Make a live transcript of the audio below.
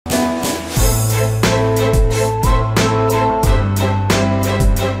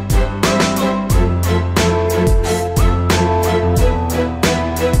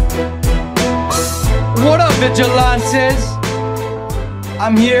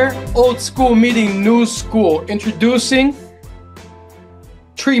I'm here, old school meeting new school, introducing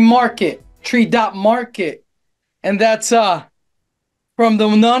Tree.Market, Tree.Market. And that's from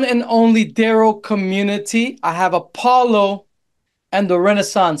the none and only Dero community. I have Apollo and the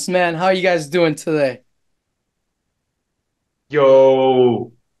Renaissance man. How are you guys doing today?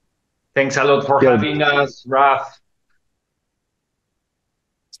 Yo, thanks a lot for having us, Raf.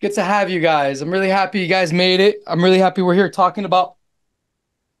 It's good to have you guys. I'm really happy you guys made it. I'm really happy we're here talking about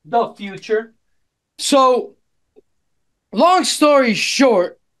the future. So, long story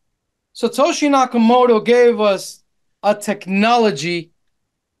short, Satoshi Nakamoto gave us a technology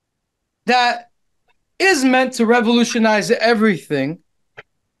that is meant to revolutionize everything.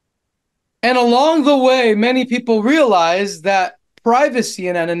 And along the way, many people realized that privacy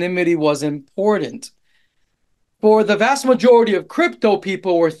and anonymity was important. For the vast majority of crypto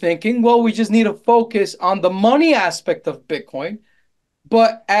people were thinking, well, we just need to focus on the money aspect of Bitcoin.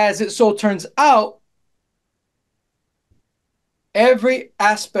 But as it so turns out, every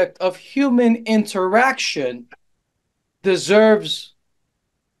aspect of human interaction deserves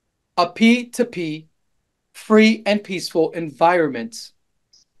a P2P, free and peaceful environment.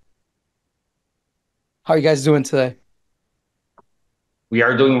 How are you guys doing today? We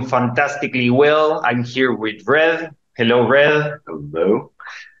are doing fantastically well. I'm here with Red. Hello, Red. Hello.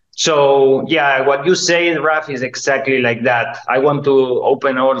 So, yeah, what you say, Raf, is exactly like that. I want to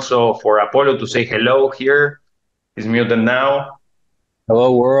open also for Apollo to say hello here. He's muted now.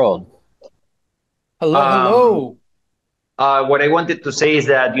 Hello, world. Hello, hello. What I wanted to say is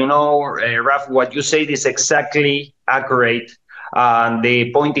that, Raf, what you said is exactly accurate.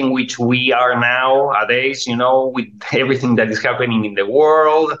 The point in which we are nowadays, with everything that is happening in the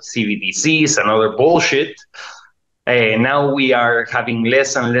world, CBDCs and other bullshit, now we are having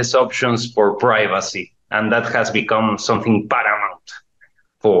less and less options for privacy. And that has become something paramount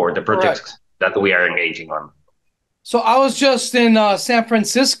for the projects that we are engaging on. So I was just in San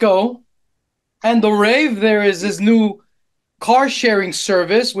Francisco, and the rave there is this new car sharing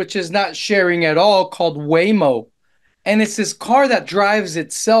service, which is not sharing at all, called Waymo. And it's this car that drives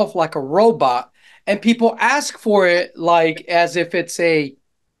itself like a robot. And people ask for it like as if it's a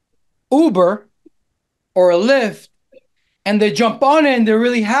Uber or a Lyft. And they jump on it and they're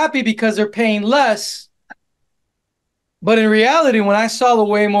really happy because they're paying less. But in reality, when I saw the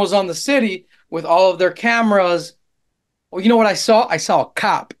Waymos on the city with all of their cameras, well, you know what I saw? I saw a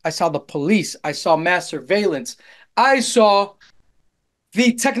cop. I saw the police. I saw mass surveillance. I saw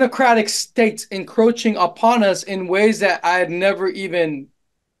the technocratic states encroaching upon us in ways that I had never even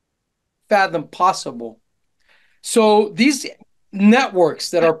fathomed possible. So these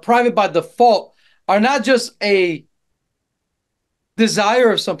networks that are private by default are not just a desire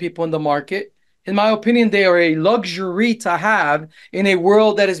of some people in the market. In my opinion, they are a luxury to have in a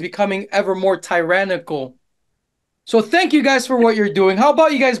world that is becoming ever more tyrannical. So thank you guys for what you're doing. How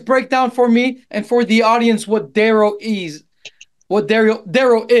about you guys break down for me and for the audience what Dero is? What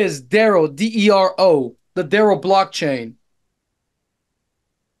Dero is, Dero, D-E-R-O, the Dero blockchain.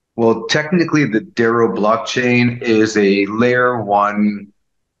 Well, technically, the Dero blockchain is a layer one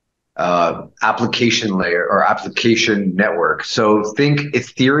application layer or application network. So think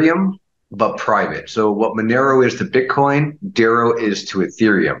Ethereum, but private. So what Monero is to Bitcoin, Dero is to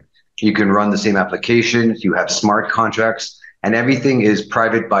Ethereum. You can run the same applications, you have smart contracts, and everything is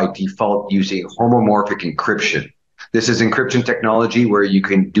private by default using homomorphic encryption. This is encryption technology where you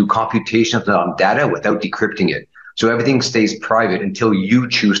can do computations on data without decrypting it. So everything stays private until you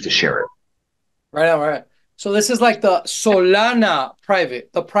choose to share it. Right on, right. So this is like the Solana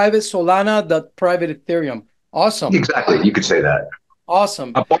private, the private Solana, the private Ethereum. Awesome. Exactly, you could say that.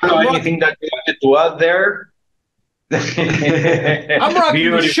 Awesome. Apollo, anything that you wanted to add there? I'm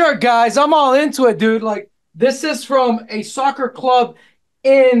rocking the shirt, guys. I'm all into it, dude. Like, this is from a soccer club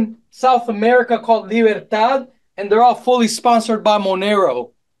in South America called Libertad, and they're all fully sponsored by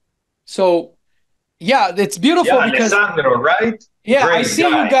Monero. So, yeah, it's beautiful because Alessandro, right? yeah, Great I see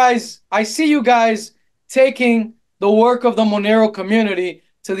guy. you guys. I see you guys taking the work of the Monero community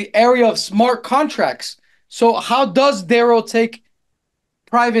to the area of smart contracts. So, how does Dero take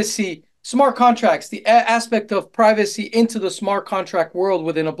privacy, smart contracts, the aspect of privacy into the smart contract world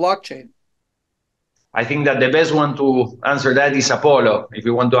within a blockchain? I think that the best one to answer that is Apollo. If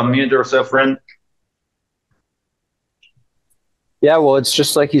you want to unmute yourself, friend. Yeah, well, it's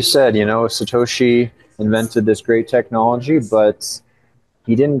just like you said, Satoshi invented this great technology, but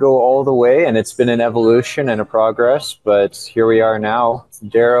he didn't go all the way, and it's been an evolution and a progress, but here we are now.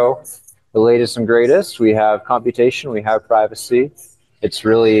 Dero, the latest and greatest. We have computation, we have privacy. It's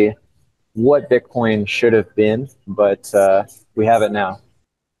really what Bitcoin should have been, but we have it now.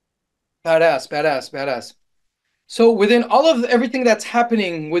 Badass, badass, badass. So within all of everything that's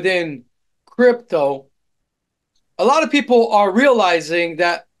happening within crypto, a lot of people are realizing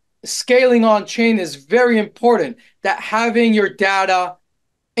that scaling on chain is very important, that having your data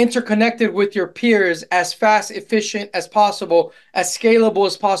interconnected with your peers as fast, efficient as possible, as scalable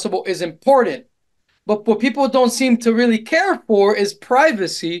as possible is important. But what people don't seem to really care for is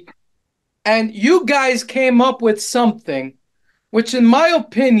privacy. And you guys came up with something which, in my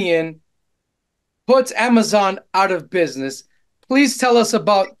opinion, puts Amazon out of business. Please tell us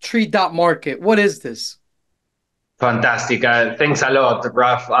about Tree.Market. What is this? Fantastic. Thanks a lot,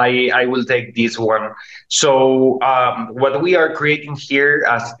 Raf. I will take this one. So what we are creating here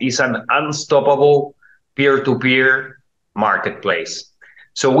is an unstoppable peer-to-peer marketplace.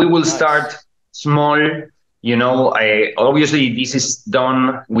 So we will start small. Obviously this is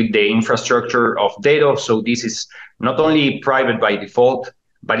done with the infrastructure of Dero. So this is not only private by default,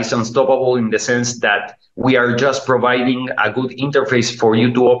 but it's unstoppable in the sense that we are just providing a good interface for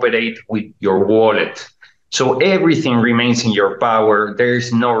you to operate with your wallet. So everything remains in your power. There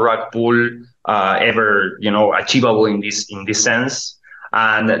is no rug pull ever, achievable in this sense.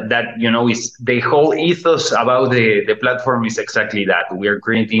 And that, is the whole ethos about the platform is exactly that. We are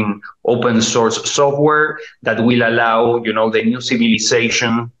creating open source software that will allow, the new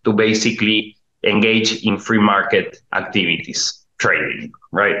civilization to basically engage in free market activities, trading,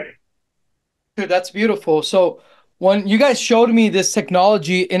 right? That's beautiful. So when you guys showed me this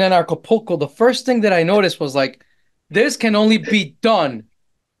technology in an Acapulco, the first thing that I noticed was like, this can only be done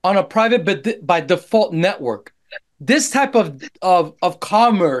on a private by default network. This type of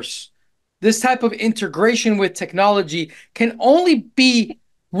commerce, this type of integration with technology can only be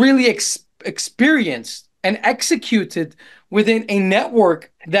really experienced and executed within a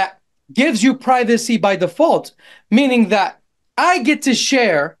network that gives you privacy by default, meaning that I get to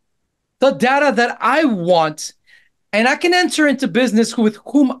share the data that I want, and I can enter into business with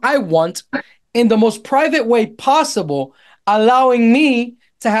whom I want in the most private way possible, allowing me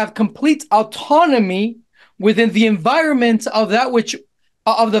to have complete autonomy within the environment of that which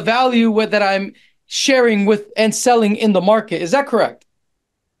of the value that I'm sharing with and selling in the market. Is that correct?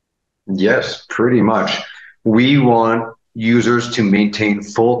 Yes, pretty much. We want users to maintain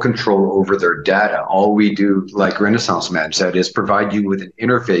full control over their data. All we do, like Renaissance Man said, is provide you with an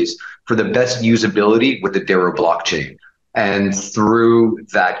interface for the best usability with the Dero blockchain. And through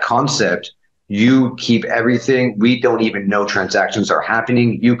that concept, you keep everything. We don't even know transactions are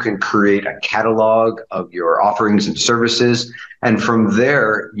happening. You can create a catalog of your offerings and services. And from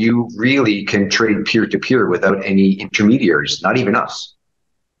there, you really can trade peer-to-peer without any intermediaries, not even us.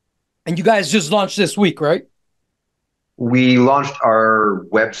 And you guys just launched this week, right? We launched our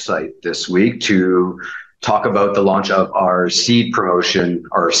website this week to talk about the launch of our seed promotion,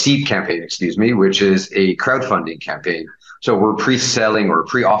 or seed campaign, excuse me, which is a crowdfunding campaign. So we're pre-selling or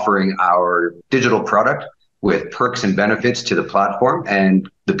pre-offering our digital product with perks and benefits to the platform, and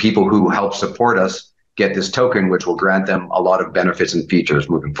the people who help support us get this token, which will grant them a lot of benefits and features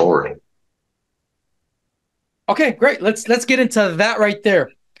moving forward. Okay, great. Let's get into that right there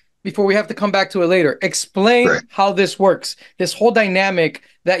before we have to come back to it later. Explain how this works, this whole dynamic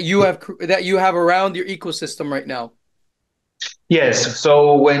that you have around your ecosystem right now. Yes.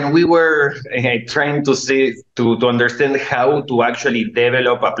 So when we were trying to understand how to actually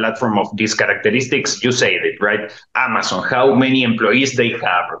develop a platform of these characteristics, you said it, right? Amazon, how many employees they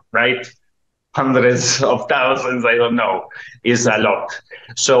have, right? Hundreds of thousands, I don't know, is a lot.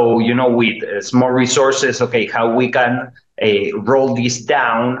 So, with small resources, okay, how we can roll this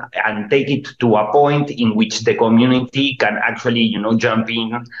down and take it to a point in which the community can actually, jump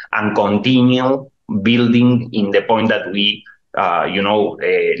in and continue building in the point that we,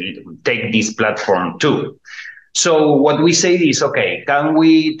 take this platform to. So what we say is, okay, can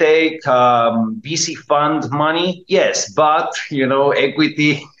we take VC fund money? Yes, but,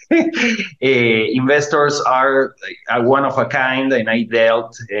 equity investors are one of a kind, and I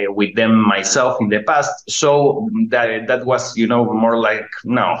dealt with them myself in the past. So that was, more like,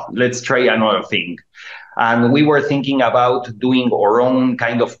 no, let's try another thing. And we were thinking about doing our own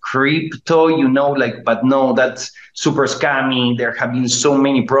kind of crypto, but no, that's super scammy. There have been so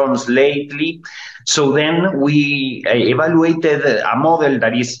many problems lately. So then we evaluated a model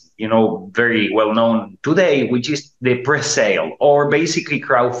that is, very well known today, which is the pre-sale, or basically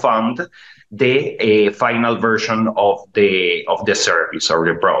crowdfund the final version of the service or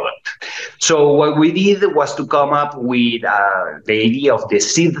the product. So what we did was to come up with the idea of the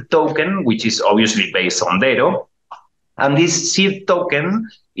seed token, which is obviously based on Dero. And this seed token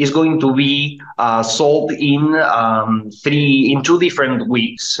is going to be sold in 2 different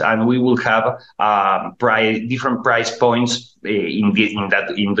weeks, and we will have different price points in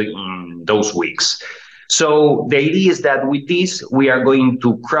those weeks. So the idea is that with this, we are going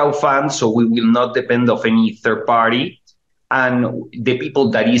to crowdfund, so we will not depend of any third party. And the people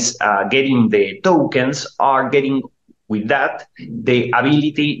that is getting the tokens are getting with that the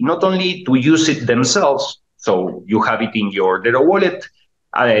ability not only to use it themselves, so you have it in your Dero wallet,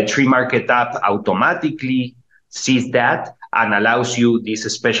 Tree.Market app automatically sees that and allows you these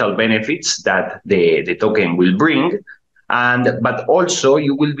special benefits that the token will bring. But also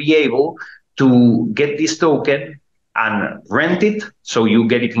you will be able to get this token and rent it. So you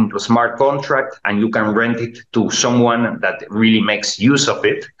get it into a smart contract and you can rent it to someone that really makes use of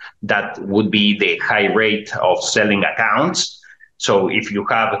it. That would be the high rate of selling accounts. So if you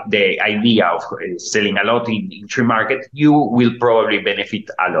have the idea of selling a lot in Tree.Market, you will probably benefit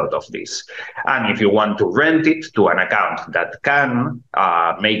a lot of this. And if you want to rent it to an account that can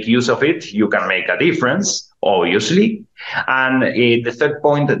make use of it, you can make a difference, obviously. And the third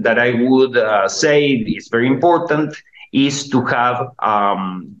point that I would say is very important is to have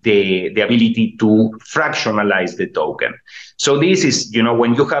the ability to fractionalize the token. So this is,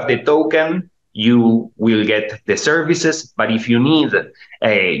 when you have the token, you will get the services. But if you need,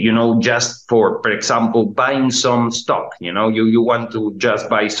 just for example, buying some stock, you want to just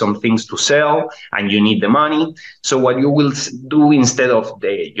buy some things to sell and you need the money. So what you will do instead of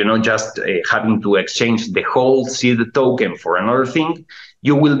just having to exchange the whole seed token for another thing,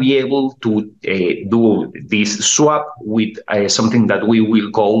 you will be able to do this swap with something that we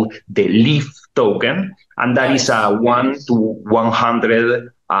will call the leaf token. And that is a 1 to 100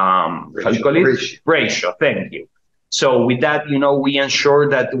 ratio. Thank you. So with that, we ensure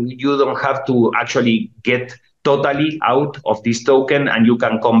that you don't have to actually get totally out of this token, and you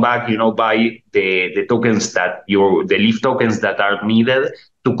can come back, buy the tokens the leaf tokens that are needed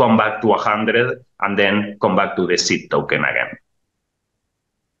to come back to 100 and then come back to the seed token again.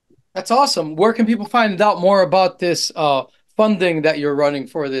 That's awesome. Where can people find out more about this funding that you're running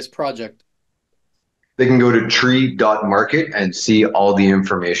for this project? They can go to Tree.Market and see all the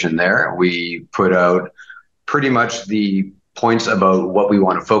information there. We put out pretty much the points about what we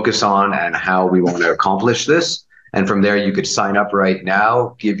want to focus on and how we want to accomplish this. And from there, you could sign up right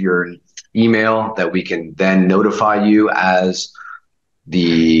now, give your email that we can then notify you as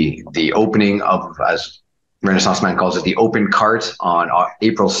the opening of, as Renaissance Man calls it, the open cart on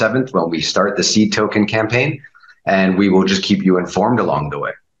April 7th when we start the seed token campaign. And we will just keep you informed along the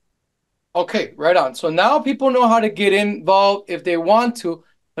way. Okay, right on. So now people know how to get involved if they want to,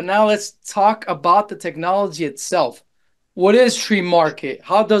 but now let's talk about the technology itself. What is Tree.Market?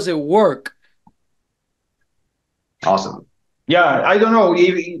 How does it work? Awesome. Yeah, I don't know.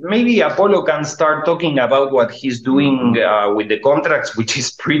 Maybe Apollo can start talking about what he's doing with the contracts, which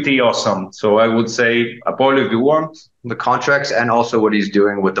is pretty awesome. So I would say, Apollo, if you want. The contracts and also what he's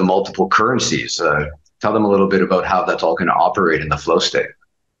doing with the multiple currencies. Tell them a little bit about how that's all going to operate in the flow state.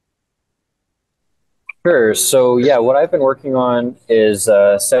 Sure. So yeah, what I've been working on is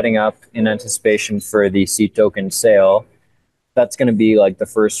setting up in anticipation for the seed token sale. That's going to be like the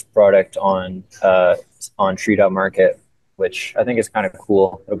first product on Tree.Market, which I think is kind of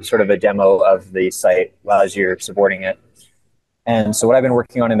cool. It'll be sort of a demo of the site as you're supporting it. And so what I've been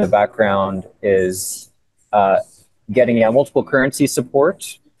working on in the background is getting multiple currency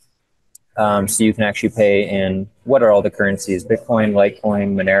support. So you can actually pay in, what are all the currencies? Bitcoin,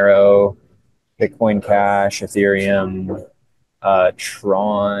 Litecoin, Monero, Bitcoin Cash, Ethereum,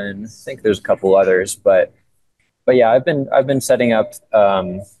 Tron. I think there's a couple others, but yeah, I've been setting up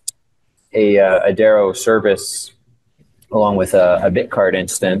a Dero service along with a Bitcard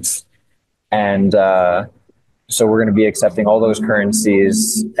instance, and so we're going to be accepting all those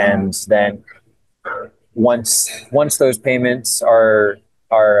currencies, and then once those payments are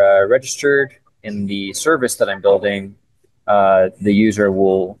registered in the service that I'm building, the user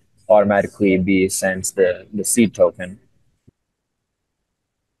will automatically be sent the seed token.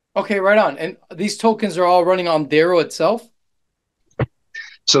 Okay, right on. And these tokens are all running on Dero itself?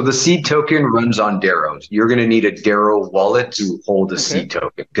 So the seed token runs on Dero. You're going to need a Dero wallet to hold a seed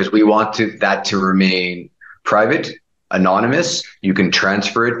token because we want that to remain private, anonymous. You can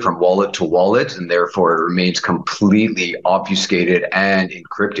transfer it from wallet to wallet, and therefore it remains completely obfuscated and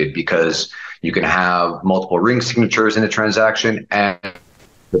encrypted because you can have multiple ring signatures in a transaction and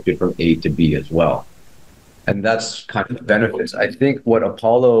encrypted from A to B as well. And that's kind of the benefits. I think what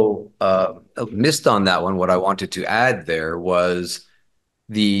Apollo missed on that one, what I wanted to add there was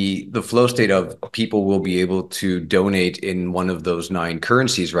the flow state of people will be able to donate in one of those 9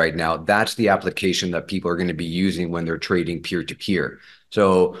 currencies right now. That's the application that people are going to be using when they're trading peer to peer.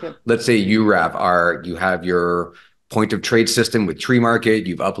 So let's say you, Rav, you have your point of trade system with Tree.Market,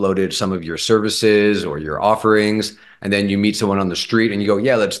 you've uploaded some of your services or your offerings, and then you meet someone on the street and you go,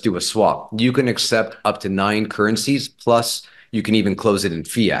 yeah, let's do a swap. You can accept up to 9 currencies, plus you can even close it in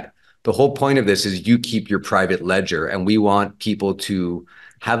fiat. The whole point of this is you keep your private ledger, and we want people to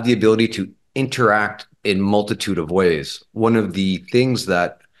have the ability to interact in multitude of ways. One of the things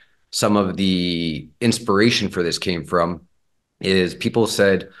that some of the inspiration for this came from is people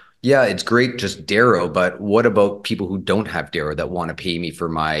said, yeah, it's great, just Dero, but what about people who don't have Dero that want to pay me for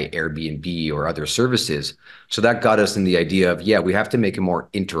my Airbnb or other services? So that got us in the idea of, yeah, we have to make it more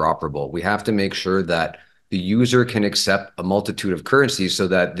interoperable. We have to make sure that the user can accept a multitude of currencies so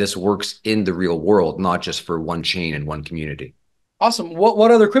that this works in the real world, not just for one chain and one community. Awesome.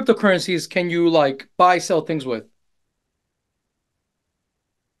 What other cryptocurrencies can you like buy, sell things with?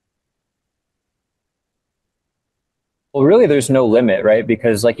 Well, really, there's no limit, right?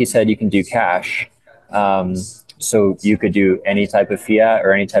 Because like you said, you can do cash. So you could do any type of fiat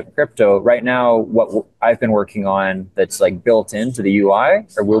or any type of crypto. Right now, what I've been working on that's like built into the UI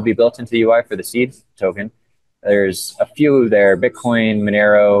or will be built into the UI for the seed token. There's a few there: Bitcoin,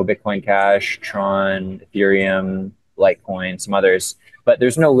 Monero, Bitcoin Cash, Tron, Ethereum, Litecoin, some others. But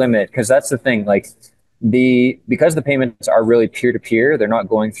there's no limit, because that's the thing. Like because the payments are really peer to peer, they're not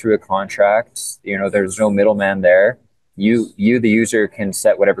going through a contract. You know, there's no middleman there. You the user can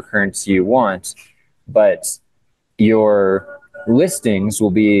set whatever currency you want, but your listings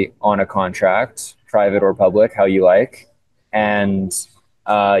will be on a contract, private or public, how you like. And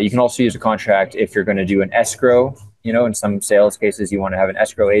you can also use a contract if you're going to do an escrow. You know, in some sales cases, you want to have an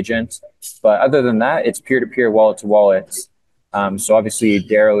escrow agent. But other than that, it's peer-to-peer, wallet-to-wallet. So obviously,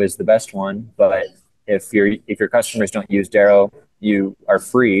 Dero is the best one. But if your customers don't use Dero, you are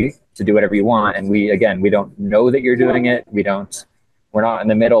free to do whatever you want. And we don't know that you're doing it. We're not in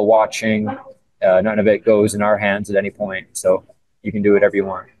the middle watching. None of it goes in our hands at any point. So you can do whatever you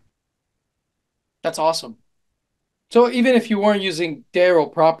want. That's awesome. So even if you weren't using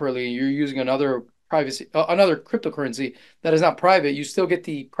Dero properly, you're using another cryptocurrency that is not private, you still get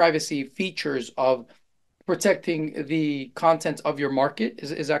the privacy features of protecting the content of your market.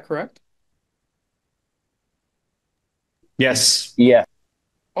 Is that correct? Yes. Yeah.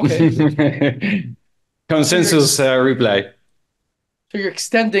 Okay. Consensus reply. So you're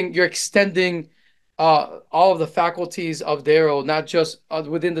extending all of the faculties of Dero, not just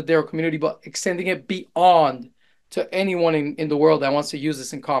within the Dero community, but extending it beyond to anyone in the world that wants to use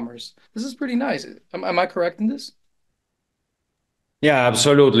this in commerce. This is pretty nice. Am I correct in this? Yeah,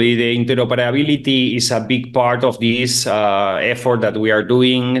 absolutely. The interoperability is a big part of this effort that we are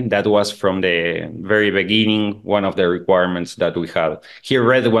doing. That was from the very beginning, one of the requirements that we had. Here,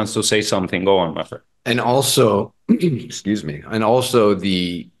 Red wants to say something. Go on, my friend. And also, excuse me, and also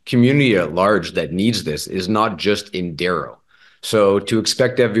the community at large that needs this is not just in Dero. So to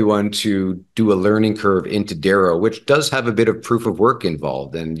expect everyone to do a learning curve into Dero, which does have a bit of proof of work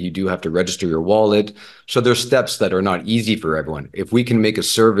involved, and you do have to register your wallet. So there's steps that are not easy for everyone. If we can make a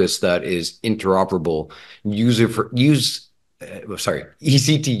service that is interoperable, easy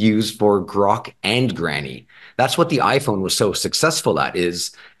to use for Grok and Granny. That's what the iPhone was so successful at,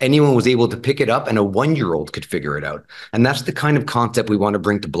 is anyone was able to pick it up and a 1-year-old could figure it out. And that's the kind of concept we want to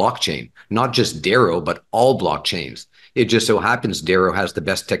bring to blockchain, not just Dero, but all blockchains. It just so happens Dero has the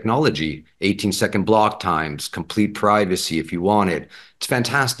best technology, 18-second block times, complete privacy if you want it. It's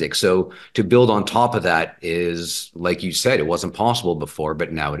fantastic. So to build on top of that is, like you said, it wasn't possible before,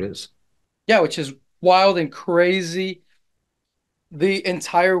 but now it is. Yeah, which is wild and crazy. The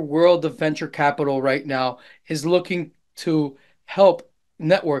entire world of venture capital right now is looking to help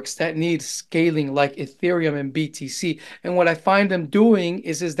networks that need scaling like Ethereum and BTC. And what I find them doing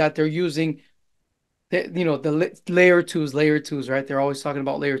is that they're using the layer twos, right? They're always talking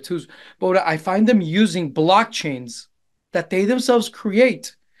about layer twos. But what I find them using blockchains that they themselves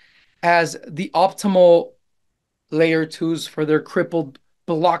create as the optimal layer twos for their crippled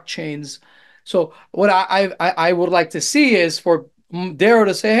blockchains. So what I would like to see is for Dero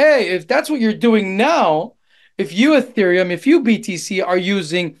to say, hey, if that's what you're doing now, if you Ethereum, if you BTC are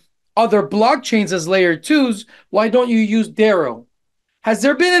using other blockchains as layer twos, why don't you use Dero? Has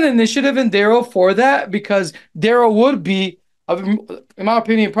there been an initiative in Dero for that? Because Dero would be, in my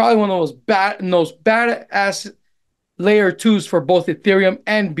opinion, probably one of those badass layer twos for both Ethereum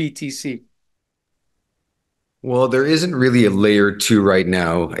and BTC. Well, there isn't really a layer 2 right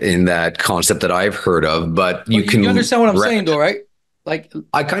now in that concept that I've heard of, but you can understand what I'm saying, though, right? Like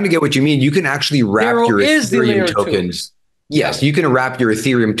I kind of get what you mean. You can actually wrap Dero your is the Ethereum layer two. tokens. Yes, you can wrap your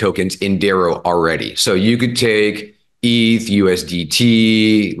Ethereum tokens in Dero already. So you could take ETH,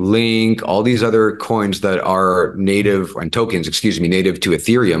 USDT, Link, all these other coins that are native and tokens, excuse me, native to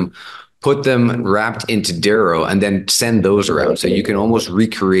Ethereum, put them wrapped into Dero and then send those around. So you can almost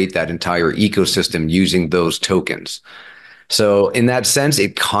recreate that entire ecosystem using those tokens. So in that sense,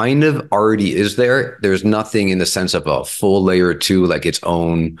 it kind of already is there. There's nothing in the sense of a full layer two, like its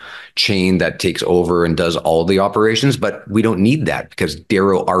own chain that takes over and does all the operations, but we don't need that because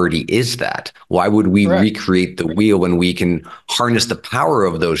Dero already is that. Why would we Correct. recreate the wheel when we can harness the power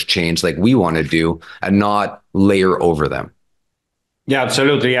of those chains like we want to do and not layer over them? Yeah,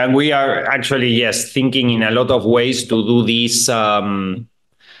 absolutely. And we are actually, yes, thinking in a lot of ways to do this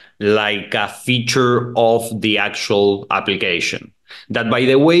like a feature of the actual application. That, by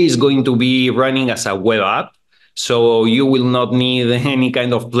the way, is going to be running as a web app. So you will not need any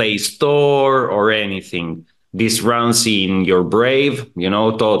kind of Play Store or anything. This runs in your Brave,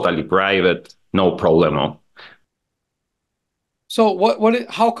 totally private, no problemo. So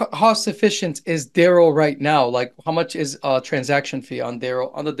how cost efficient is Dero right now? Like how much is a transaction fee on the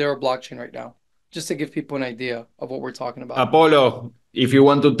Dero blockchain right now? Just to give people an idea of what we're talking about. Apollo, if you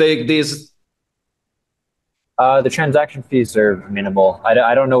want to take this. The transaction fees are minimal.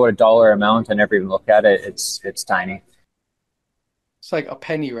 I don't know what a dollar amount. I never even look at it. It's tiny. It's like a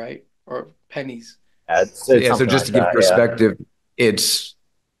penny, right? Or pennies. Yeah, it's So something just like to give that, perspective, it's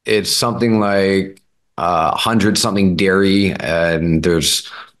something like 100 something dairy, and there's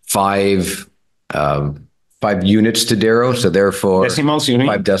five units to Dero, so therefore Decimals, you mean?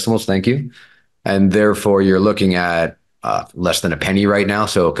 5 decimals. Thank you, and therefore you're looking at less than a penny right now,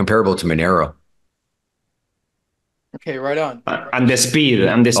 so comparable to Monero. Okay, right on. And the speed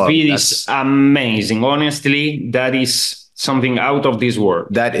is amazing. Honestly, that is something out of this world.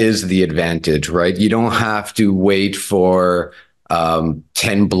 That is the advantage, right? You don't have to wait for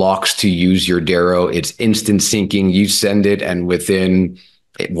 10 blocks to use your Dero. It's instant syncing. You send it, and within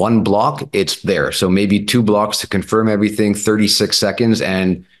 1 block, it's there. So maybe 2 blocks to confirm everything, 36 seconds,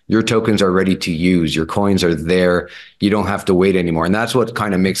 and your tokens are ready to use. Your coins are there. You don't have to wait anymore. And that's what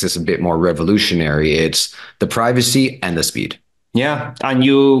kind of makes this a bit more revolutionary. It's the privacy and the speed. Yeah, and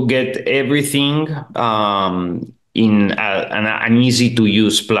you get everything in an easy to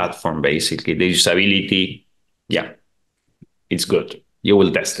use platform, basically. The usability, yeah, it's good. You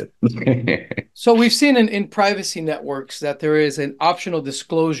will test it. So we've seen in privacy networks that there is an optional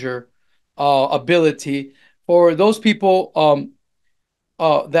disclosure ability for those people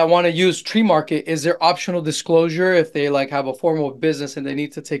that want to use Tree.Market. Is there optional disclosure if they like have a form of business and they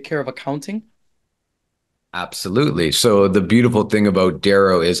need to take care of accounting? Absolutely. So the beautiful thing about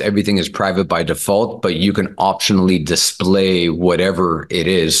Dero is everything is private by default, but you can optionally display whatever it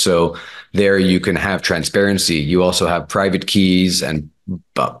is. So there you can have transparency. You also have private keys and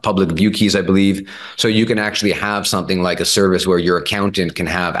public view keys, I believe. So you can actually have something like a service where your accountant can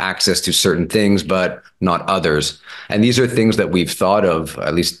have access to certain things, but not others. And these are things that we've thought of,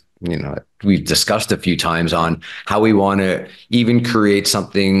 at least we've discussed a few times on how we want to even create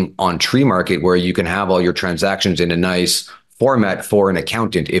something on Tree.Market where you can have all your transactions in a nice format for an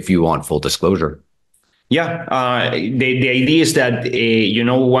accountant if you want full disclosure. Yeah, the idea is that,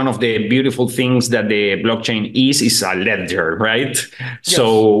 one of the beautiful things that the blockchain is a ledger, right? Yes.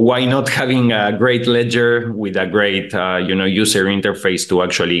 So why not having a great ledger with a great, user interface to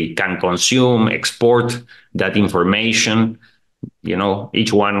actually can consume, export that information?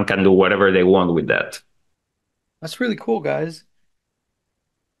 Each one can do whatever they want with that. That's really cool, guys.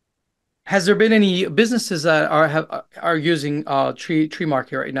 Has there been any businesses that are using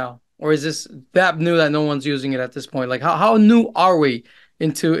Tree.Market right now? Or is this that new that no one's using it at this point? Like how new are we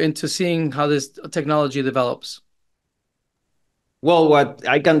into seeing how this technology develops? Well, what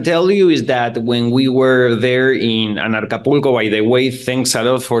I can tell you is that when we were there in Acapulco, by the way, thanks a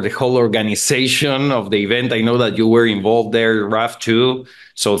lot for the whole organization of the event. I know that you were involved there, Raf, too.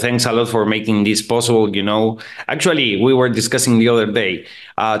 So thanks a lot for making this possible. Actually, we were discussing the other day,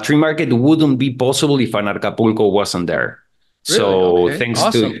 Tree.Market wouldn't be possible if Acapulco wasn't there. Really? So okay. Thanks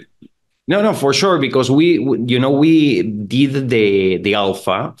awesome. to... No, for sure, because we did the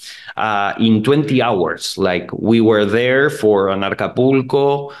alpha in 20 hours. Like we were there for an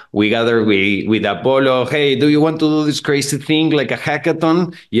Acapulco. We gathered with Apollo. Hey, do you want to do this crazy thing like a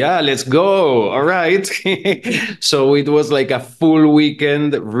hackathon? Yeah, let's go. All right. So it was like a full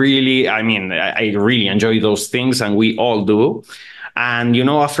weekend. Really, I really enjoy those things, and we all do. And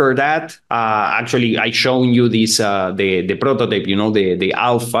after that, actually, I shown you this the prototype, the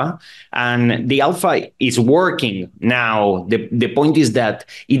alpha, and the alpha is working now. The point is that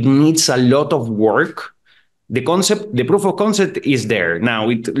it needs a lot of work. The proof of concept is there. Now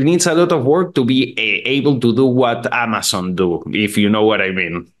it needs a lot of work to be able to do what Amazon do, if you know what I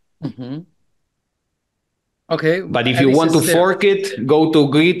mean. Mm-hmm. Okay, but if you want to fork it, go to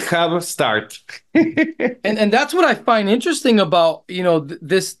GitHub, start. and that's what I find interesting about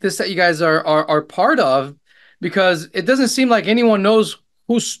this that you guys are part of, because it doesn't seem like anyone knows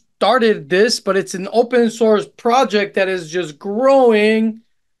who started this, but it's an open source project that is just growing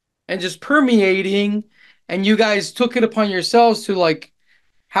and just permeating, and you guys took it upon yourselves to like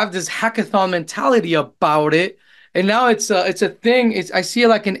have this hackathon mentality about it, and now it's a thing. I see it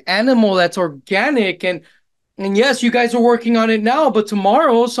like an animal that's organic, and yes, you guys are working on it now, but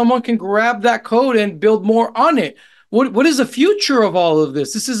tomorrow someone can grab that code and build more on it. What is the future of all of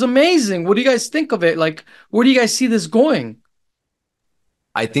this? This is amazing. What do you guys think of it? Like, where do you guys see this going?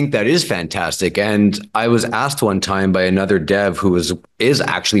 I think that is fantastic. And I was asked one time by another dev who is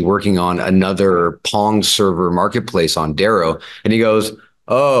actually working on another Pong server marketplace on Dero. And he goes,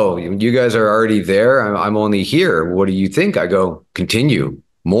 "Oh, you guys are already there. I'm only here. What do you think?" I go, "Continue.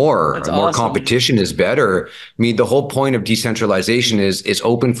 More awesome. Competition is better." I mean, the whole point of decentralization is it's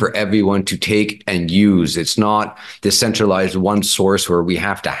open for everyone to take and use. It's not decentralized one source where we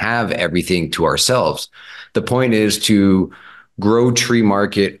have to have everything to ourselves. The point is to grow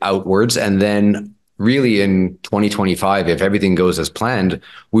Tree.Market outwards, and then really in 2025, if everything goes as planned,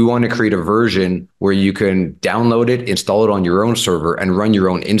 we want to create a version where you can download it, install it on your own server, and run your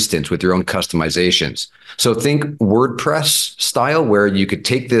own instance with your own customizations. So think WordPress style, where you could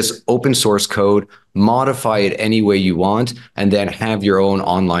take this open source code, modify it any way you want, and then have your own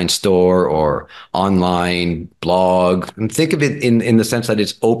online store or online blog. And think of it in the sense that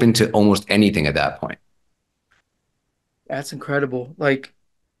it's open to almost anything at that point. That's incredible. Like,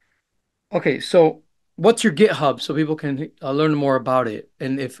 okay, so what's your GitHub so people can learn more about it?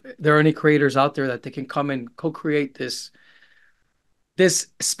 And if there are any creators out there that they can come and co-create this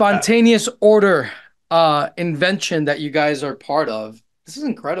spontaneous order invention that you guys are part of. This is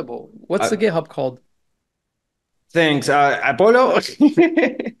incredible. What's the GitHub called? Thanks. Apollo?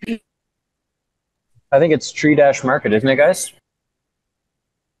 I think it's Tree-Market, isn't it, guys?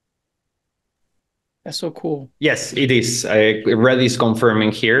 That's so cool. Yes, it is. Red is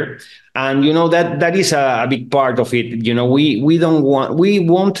confirming here. And that is a big part of it. We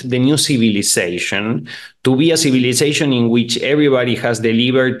want the new civilization to be a civilization in which everybody has the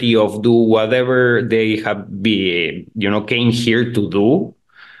liberty of do whatever they have came here to do,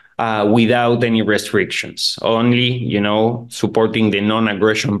 without any restrictions. Only, supporting the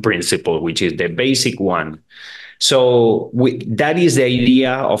non-aggression principle, which is the basic one. So that is the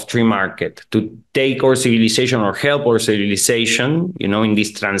idea of Tree.Market, to take our civilization or help our civilization, in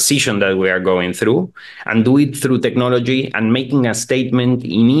this transition that we are going through, and do it through technology and making a statement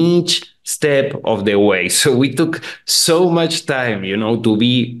in each step of the way. So we took so much time, to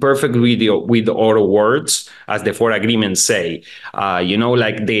be perfect with our words, as the 4 agreements say.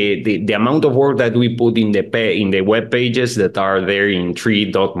 Like the amount of work that we put in the web pages that are there in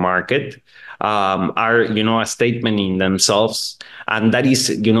Tree.Market. Are a statement in themselves, and that is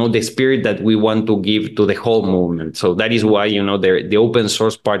the spirit that we want to give to the whole movement. So that is why the open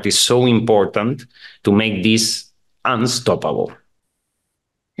source part is so important to make this unstoppable.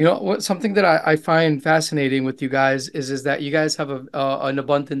 Something that I find fascinating with you guys is that you guys have an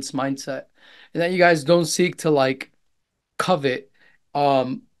abundance mindset, and that you guys don't seek to like covet.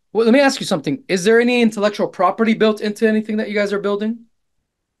 Well, let me ask you something. Is there any intellectual property built into anything that you guys are building?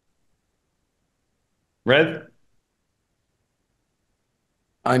 Red?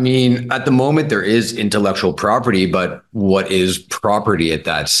 I mean, at the moment, there is intellectual property, but what is property at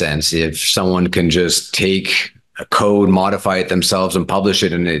that sense? If someone can just take a code, modify it themselves, and publish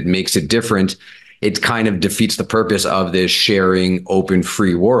it, and it makes it different, it kind of defeats the purpose of this sharing, open,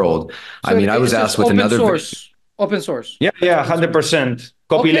 free world. So I was asked with another... Open source. Yeah, 100%.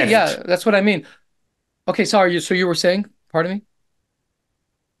 Copy left. Yeah, that's what I mean. Okay, sorry. So you were saying, pardon me?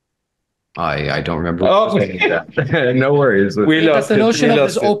 I don't remember. Oh, no worries. That's the notion of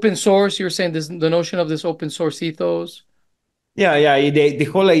this open source. You were saying the notion of this open source ethos. Yeah. The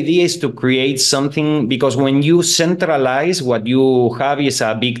whole idea is to create something, because when you centralize, what you have is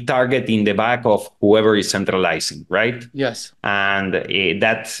a big target in the back of whoever is centralizing, right? Yes. And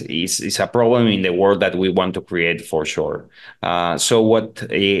that is a problem in the world that we want to create for sure. So what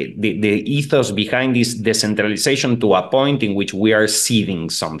the ethos behind this decentralization to a point in which we are seeding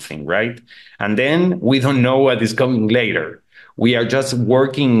something, right? And then we don't know what is coming later. We are just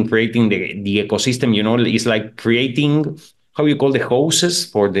working, creating the ecosystem. It's like creating, how you call the hoses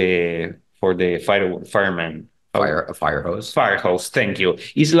for the firemen. A fire hose. Fire hose, thank you.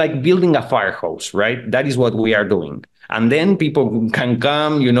 It's like building a fire hose, right? That is what we are doing. And then people can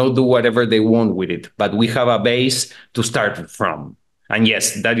come, do whatever they want with it. But we have a base to start from. And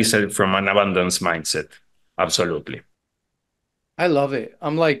yes, that is from an abundance mindset. Absolutely. I love it.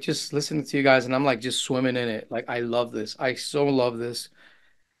 I'm like just listening to you guys and I'm like just swimming in it. Like I love this. I so love this.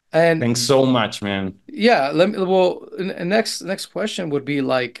 And Thanks so much, man. yeah, next question would be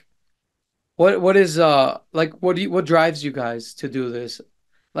like what is like what drives you guys to do this?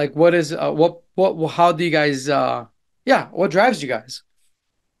 Like what is what how do you guys yeah, what drives you guys?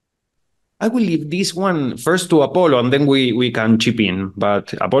 I will leave this one first to Apollo and then we can chip in.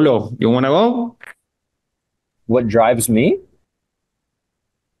 But Apollo, you want to go? What drives me?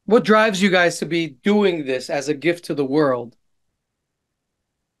 What drives you guys to be doing this as a gift to the world?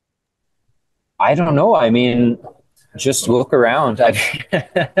 I don't know. I mean, just look around.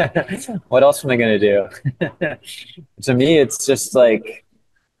 What else am I going to do? To me, it's just like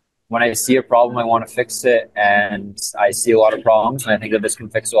when I see a problem, I want to fix it. And I see a lot of problems, and I think that this can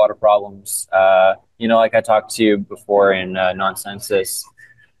fix a lot of problems. Like I talked to you before in Nonsensus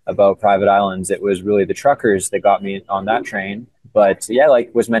about private islands, it was really the truckers that got me on that train. But yeah,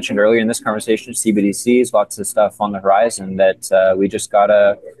 like was mentioned earlier in this conversation, CBDCs, lots of stuff on the horizon that we just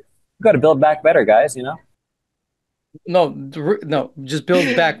gotta build back better, guys. No, just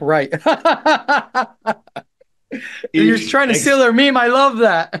build back right. You're trying to steal their meme. I love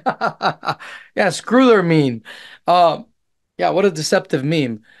that. Yeah, screw their meme. Yeah, what a deceptive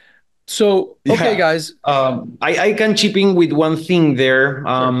meme. So, okay, guys. I can chip in with one thing there.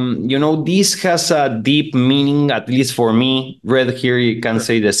 This has a deep meaning, at least for me. Red here, you can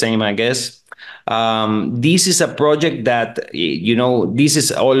say the same, I guess. This is a project that, this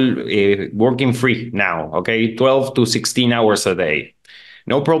is all working free now, okay? 12 to 16 hours a day.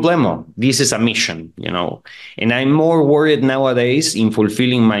 No problemo. This is a mission, and I'm more worried nowadays in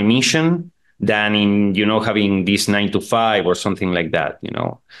fulfilling my mission than in, having this 9 to 5 or something like that,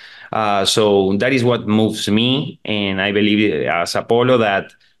 So that is what moves me. And I believe as Apollo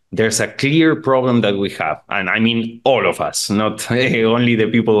that there's a clear problem that we have. And I mean, all of us, not only the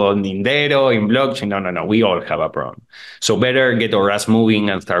people on Dero, in blockchain. No. We all have a problem. So better get our ass moving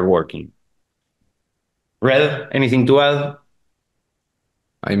and start working. Red, anything to add?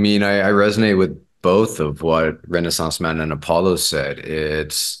 I mean, I resonate with both of what Renaissance Man and Apollo said.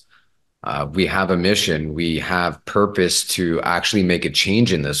 It's we have a mission, we have purpose to actually make a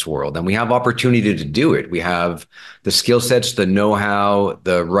change in this world, and we have opportunity to do it. We have the skill sets, the know-how,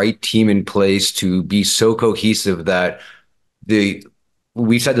 the right team in place to be so cohesive that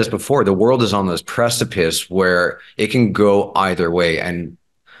we said this before, the world is on this precipice where it can go either way. And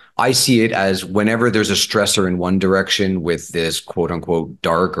I see it as whenever there's a stressor in one direction with this quote unquote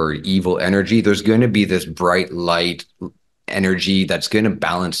dark or evil energy, there's going to be this bright light energy that's going to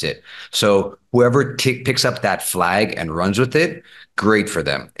balance it. So whoever picks up that flag and runs with it, great for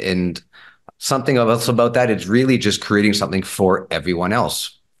them. And something else about that, it's really just creating something for everyone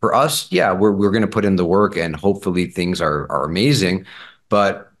else. For us, yeah, we're going to put in the work and hopefully things are amazing.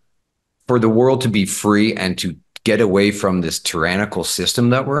 But for the world to be free and to get away from this tyrannical system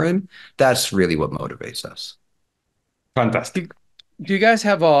that we're in, that's really what motivates us. Fantastic. Do you guys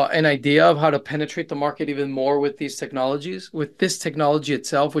have an idea of how to penetrate the market even more with these technologies, with this technology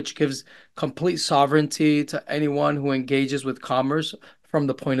itself, which gives complete sovereignty to anyone who engages with commerce from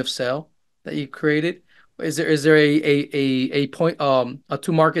the point of sale that you created? Is there a point a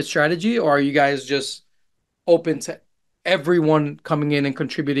to-market strategy, or are you guys just open to everyone coming in and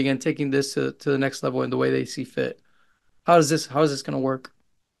contributing and taking this to the next level in the way they see fit? How is this going to work?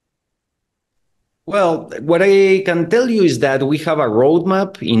 Well, what I can tell you is that we have a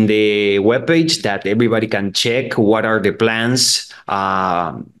roadmap in the webpage that everybody can check what are the plans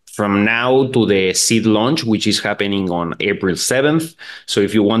from now to the seed launch, which is happening on April 7th. So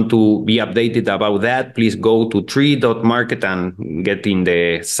if you want to be updated about that, please go to Tree.Market and get in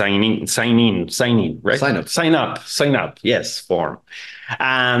the sign in, right? Sign up, yes, form.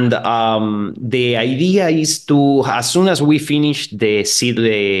 And the idea is to, as soon as we finish the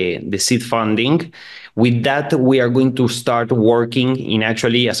seed funding, With that, we are going to start working in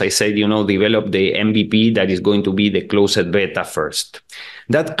actually, as I said, develop the MVP that is going to be the closed beta first.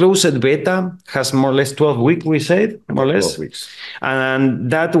 That closed beta has more or less 12 weeks, we said, more or less. 12 weeks. And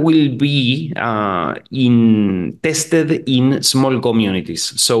that will be tested in small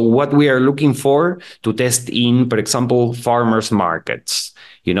communities. So what we are looking for to test in, for example, farmers markets,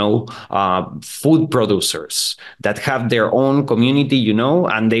 food producers that have their own community,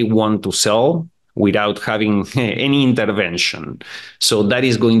 and they want to sell without having any intervention. So that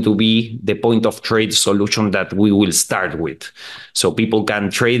is going to be the point of trade solution that we will start with. So people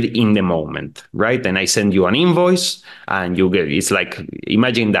can trade in the moment, right? And I send you an invoice and it's like,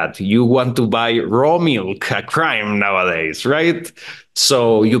 imagine that you want to buy raw milk, a crime nowadays, right?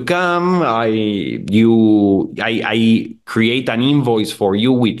 So you come, I create an invoice for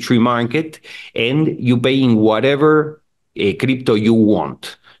you with Tree.Market, and you pay in whatever crypto you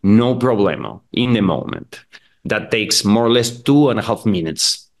want. No problemo, in the moment. That takes more or less 2.5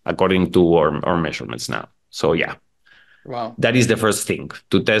 minutes, according to our measurements now. So yeah, wow, that is the first thing,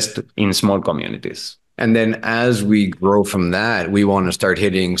 to test in small communities. And then as we grow from that, we want to start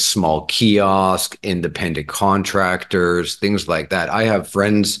hitting small kiosks, independent contractors, things like that. I have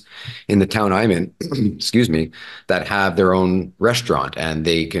friends in the town I'm in, excuse me, that have their own restaurant and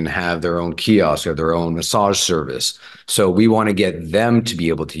they can have their own kiosk or their own massage service. So we want to get them to be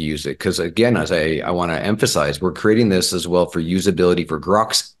able to use it. Because again, as I want to emphasize, we're creating this as well for usability for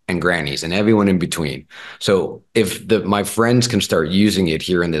groks and grannies and everyone in between. So if my friends can start using it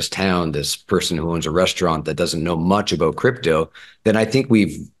here in this town, this person who owns a restaurant that doesn't know much about crypto, then I think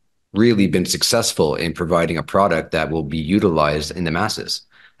we've really been successful in providing a product that will be utilized in the masses.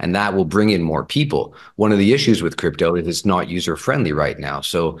 And that will bring in more people. One of the issues with crypto is it's not user-friendly right now.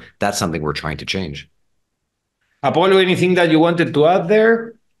 So that's something we're trying to change. Apollo, anything that you wanted to add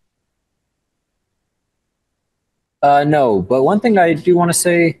there? No, but one thing I do want to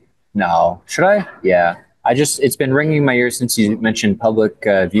say, no, should I? Yeah. It's been ringing in my ears since you mentioned public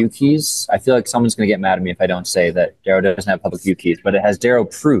view keys. I feel like someone's going to get mad at me if I don't say that Dero doesn't have public view keys, but it has Dero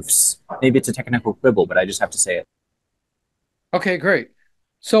proofs. Maybe it's a technical quibble, but I just have to say it. Okay, great.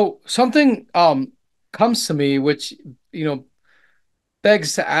 So something comes to me, which,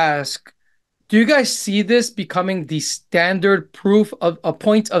 begs to ask, do you guys see this becoming the standard proof of a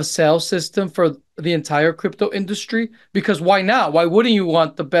point of sale system for the entire crypto industry? Because why not? Why wouldn't you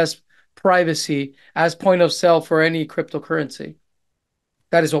want the best privacy as point of sale for any cryptocurrency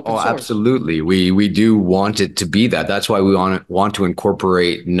that is open source? Absolutely. We do want it to be that. That's why we want to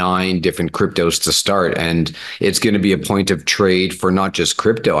incorporate 9 different cryptos to start. And it's going to be a point of trade for not just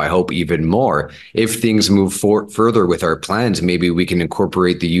crypto, I hope even more. If things move further with our plans, maybe we can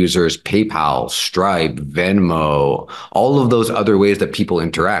incorporate the users PayPal, Stripe, Venmo, all of those other ways that people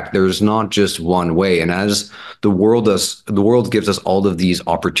interact. There's not just one way. And as the world gives us all of these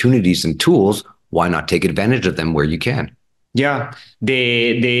opportunities and tools, why not take advantage of them where you can? Yeah,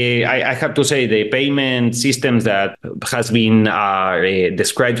 I have to say the payment systems that has been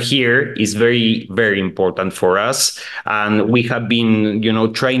described here is very, very important for us, and we have been,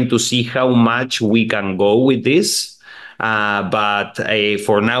 trying to see how much we can go with this. But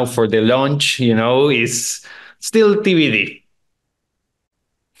for now, for the launch, is still TBD.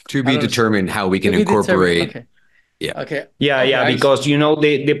 To be determined how we can incorporate. Okay. Yeah. Okay. Yeah, because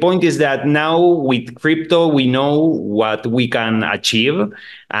the point is that now with crypto we know what we can achieve,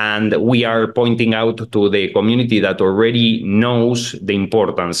 and we are pointing out to the community that already knows the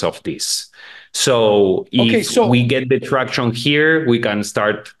importance of this. So if we get the traction here, we can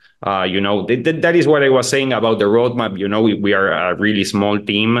start. That is what I was saying about the roadmap. We are a really small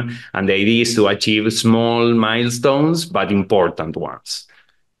team, and the idea is to achieve small milestones but important ones.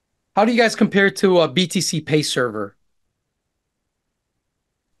 How do you guys compare to a BTC Pay server?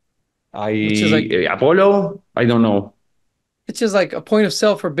 Which is like Apollo? I don't know. It's just like a point of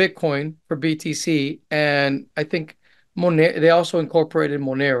sale for Bitcoin for BTC, and I think they also incorporated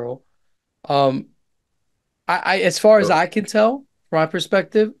Monero. As far as I can tell, from my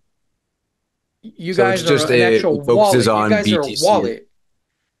perspective, you guys are an actual wallet. You guys are a wallet.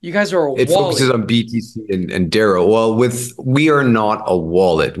 You guys are a wallet. It focuses on BTC and Dero. Well, we are not a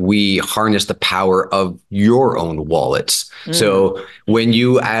wallet. We harness the power of your own wallets. So when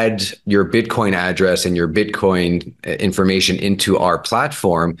you add your Bitcoin address and your Bitcoin information into our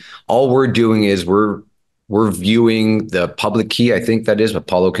platform, all we're doing is we're viewing the public key. I think that is.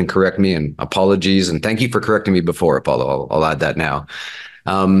 Apollo can correct me, and apologies. And thank you for correcting me before, Apollo. I'll add that now.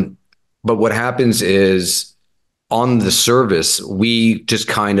 But what happens is, on the service, we just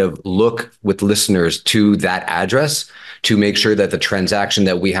kind of look with listeners to that address to make sure that the transaction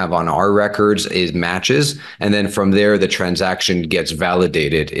that we have on our records is matches. And then from there, the transaction gets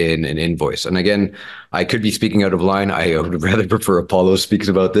validated in an invoice. And again, I could be speaking out of line. I would rather prefer Apollo speaks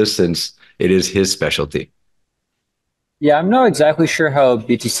about this since it is his specialty. Yeah, I'm not exactly sure how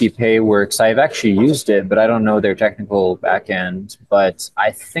BTC Pay works. I've actually used it, but I don't know their technical backend. But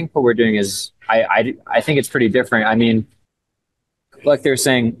I think what we're doing is, I think it's pretty different. I mean, like they're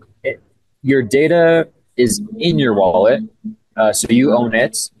saying, your data is in your wallet, so you own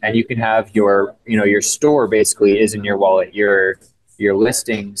it, and you can have your, your store basically is in your wallet. Your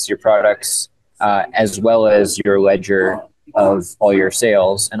listings, your products, as well as your ledger of all your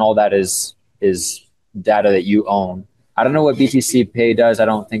sales, and all that is data that you own. I don't know what BTC Pay does. I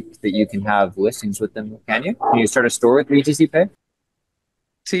don't think that you can have listings with them. Can you? Can you start a store with BTC Pay?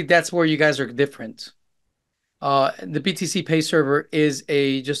 See, that's where you guys are different. The BTC Pay server is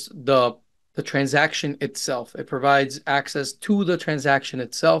just the transaction itself. It provides access to the transaction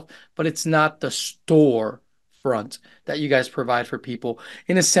itself, but it's not the store front that you guys provide for people.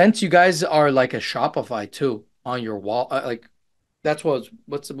 In a sense, you guys are like a Shopify too on your wall. Like that's what's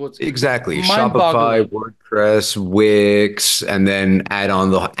exactly mind-boggling. Shopify, WordPress, Wix, and then add on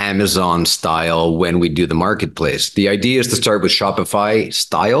the Amazon style when we do the marketplace. The idea is to start with Shopify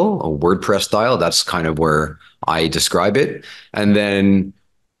style or WordPress style. That's kind of where I describe it. And then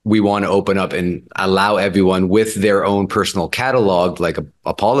we want to open up and allow everyone with their own personal catalog. Like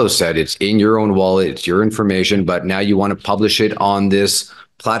Apollo said, it's in your own wallet, it's your information, but now you want to publish it on this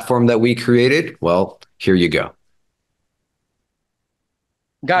platform that we created. Well, here you go.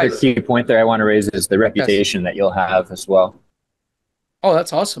 Guys, the key point there I want to raise is the reputation that you'll have as well. Oh,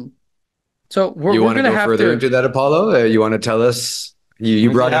 that's awesome. So you want to go further into that, Apollo? You want to tell us?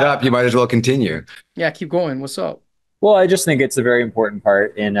 You brought it up. You might as well continue. Yeah, keep going. What's up? Well, I just think it's a very important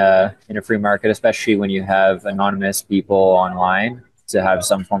part in a free market, especially when you have anonymous people online, to have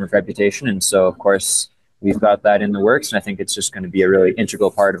some form of reputation. And so, of course, we've got that in the works. And I think it's just going to be a really integral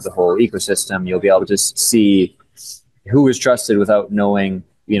part of the whole ecosystem. You'll be able to see who is trusted without knowing,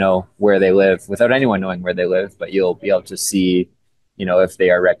 where they live, without anyone knowing where they live, but you'll be able to see, if they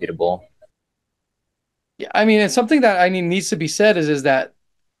are reputable. Yeah, I mean, it's something that needs to be said is that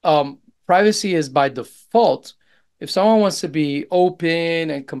privacy is by default. If someone wants to be open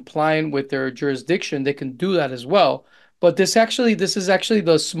and compliant with their jurisdiction, they can do that as well. But this is actually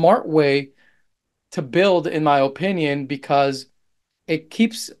the smart way to build, in my opinion, because it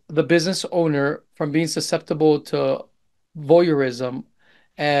keeps the business owner from being susceptible to voyeurism,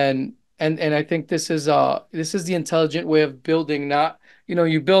 and I think this is the intelligent way of building. Not,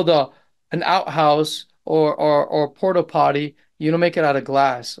 you build an outhouse or porta potty. You don't make it out of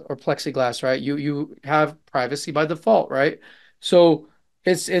glass or plexiglass, right? You have privacy by default, right? So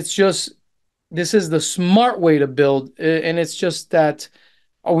it's just, this is the smart way to build, and it's just that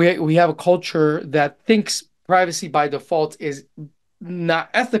we have a culture that thinks privacy by default is not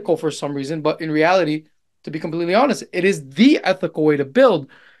ethical for some reason, but in reality, to be completely honest, it is the ethical way to build.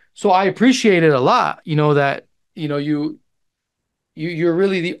 So I appreciate it a lot, that you're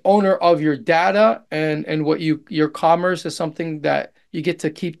really the owner of your data, and what your commerce is something that you get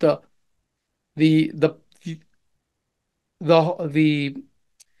to keep the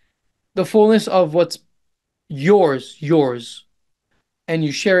fullness of what's yours, and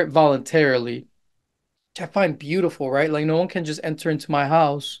you share it voluntarily, which I find beautiful, right? Like, no one can just enter into my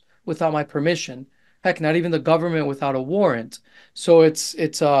house without my permission. Heck, not even the government without a warrant. So it's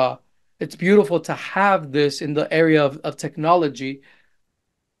beautiful to have this in the area of technology,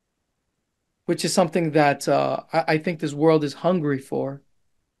 which is something that I think this world is hungry for.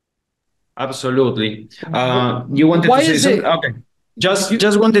 Absolutely. You wanted Why to say is something? it? Okay.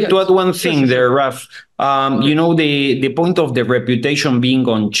 Just wanted to add one thing there, Raf. The point of the reputation being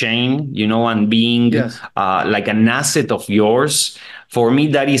on chain, and being Yes. like an asset of yours. For me,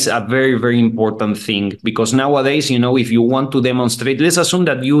 that is a very, very important thing, because nowadays, if you want to demonstrate, let's assume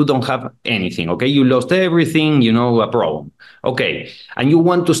that you don't have anything, okay? You lost everything, a problem. Okay. And you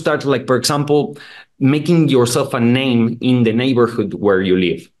want to start, like, for example, making yourself a name in the neighborhood where you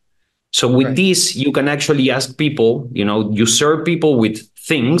live. So with this, you can actually ask people, you serve people with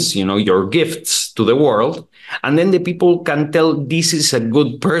things, your gifts to the world, and then the people can tell this is a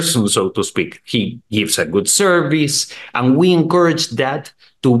good person, so to speak. He gives a good service, and we encourage that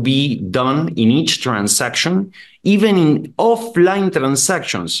to be done in each transaction, even in offline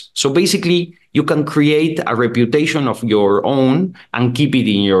transactions. So basically, you can create a reputation of your own and keep it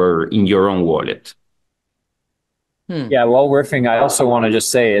in your own wallet. Yeah, while riffing, I also want to just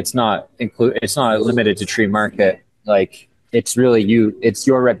say it's not limited to Tree.Market. Like it's really it's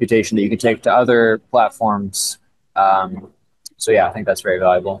your reputation that you can take to other platforms. So yeah, I think that's very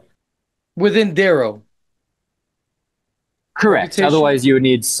valuable. Within Dero. Correct. Reputation? Otherwise, you would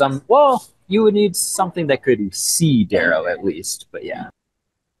need something that could see Dero at least. But yeah,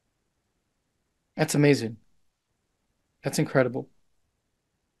 That's amazing. That's incredible.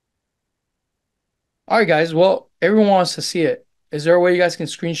 All right, guys. Well, everyone wants to see it. Is there a way you guys can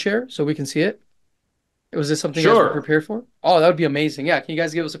screen share so we can see it? Was this something you guys were Sure. prepared for? Oh, that would be amazing. Yeah. Can you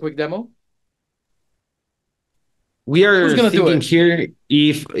guys give us a quick demo? We Who's are gonna do thinking it? here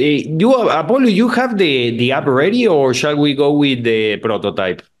if you, Apollo, you have the app ready, or shall we go with the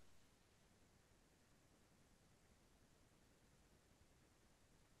prototype?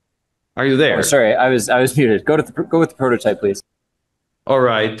 Are you oh, there? sorry, I was muted. Go with the prototype, please. All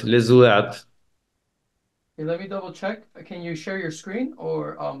right, let's do that. Okay, let me double check. Can you share your screen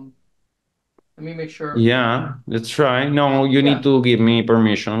or let me make sure. Yeah, let's try. No, you Yeah. need to give me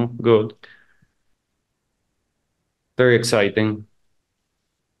permission. Good. Very exciting.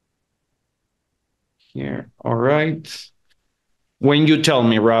 Here. All right. When you tell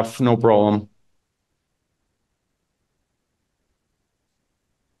me, Raf, no problem.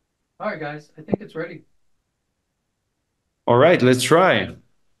 All right, guys. I think it's ready. All right, let's try.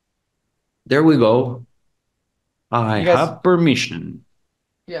 There we go. I You guys. have permission.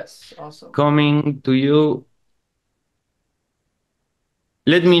 Yes. Awesome. Coming to you.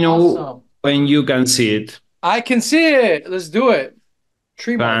 Let me know Awesome. when you can see it. I can see it. Let's do it.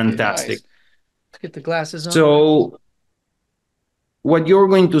 Tree.Market. Fantastic. Nice. Let's get the glasses on. So what you're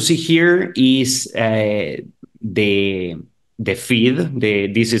going to see here is the feed.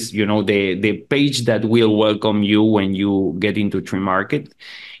 This is the page that will welcome you when you get into Tree.Market.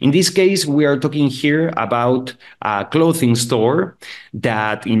 In this case, we are talking here about a clothing store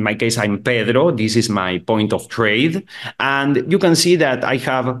that, in my case, I'm Pedro. This is my point of trade. And you can see that I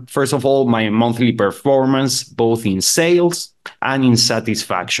have, first of all, my monthly performance, both in sales and in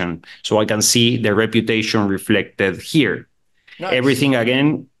satisfaction. So I can see the reputation reflected here. Nice. Everything,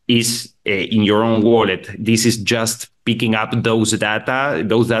 again, is in your own wallet. This is just picking up those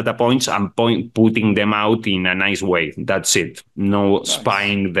data points and putting them out in a nice way. That's it. No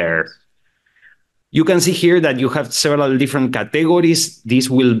spying there. You can see here that you have several different categories. This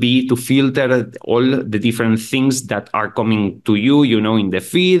will be to filter all the different things that are coming to you, in the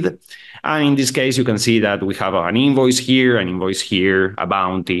feed. And in this case, you can see that we have an invoice here, a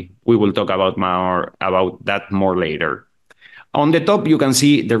bounty. We will talk about that more later. On the top, you can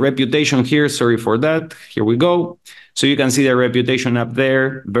see the reputation here. Sorry for that. Here we go. So you can see the reputation up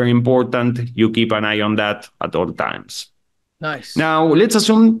there. Very important. You keep an eye on that at all times. Nice. Now, let's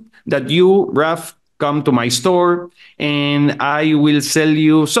assume that you, Raf, come to my store and I will sell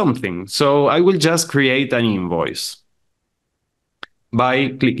you something. So I will just create an invoice by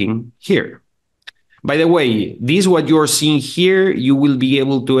clicking here. By the way, this what you're seeing here, you will be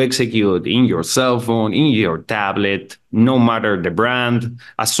able to execute in your cell phone, in your tablet, no matter the brand,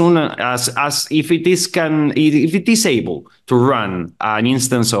 as soon as if it is able to run an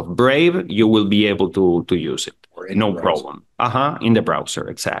instance of Brave, you will be able to use it. No problem. In the browser,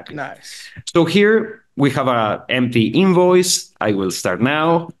 exactly. Nice. So here we have an empty invoice. I will start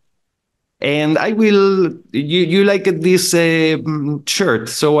now. And I will, you like this shirt,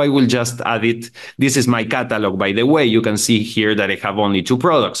 so I will just add it. This is my catalog, by the way. You can see here that I have only 2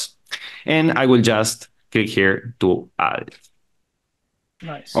 products. And I will just click here to add it.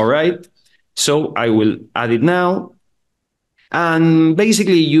 Nice. All right. So I will add it now. And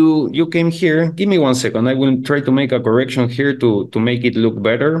basically, you came here. Give me 1 second. I will try to make a correction here to make it look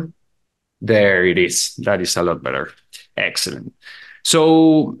better. There it is. That is a lot better. Excellent.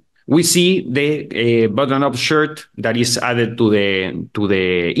 So we see the button-up shirt that is added to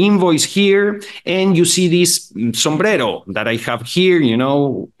the invoice here, and you see this sombrero that I have here,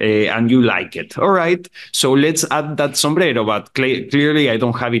 and you like it. All right, so let's add that sombrero, but clearly I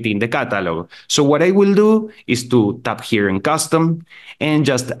don't have it in the catalog. So what I will do is to tap here in custom and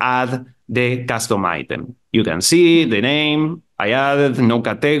just add the custom item. You can see the name. I added no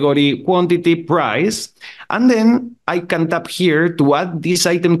category, quantity, price, and then I can tap here to add this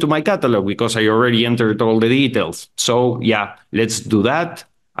item to my catalog because I already entered all the details. So yeah, let's do that.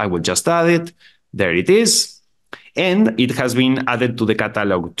 I will just add it. There it is. And it has been added to the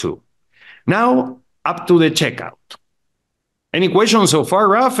catalog too. Now, up to the checkout. Any questions so far,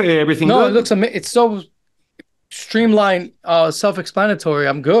 Raf? Everything good? No, it looks amazing. It's so streamlined, self-explanatory.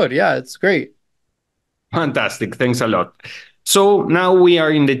 I'm good. Yeah, it's great. Fantastic. Thanks a lot. So now we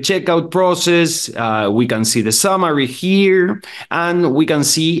are in the checkout process. We can see the summary here, and we can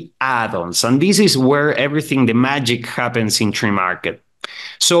see add-ons. And this is where everything, the magic happens in Tree.Market.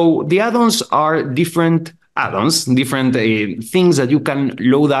 So the add-ons are different add-ons, different things that you can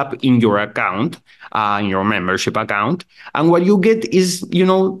load up in your account, in your membership account. And what you get is,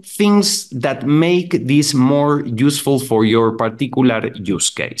 things that make this more useful for your particular use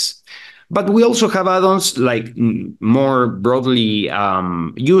case. But we also have add-ons like more broadly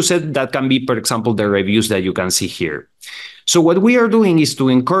used that can be, for example, the reviews that you can see here. So what we are doing is to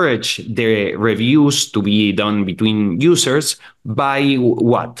encourage the reviews to be done between users by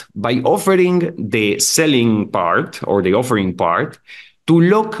what? By offering the selling part or the offering part to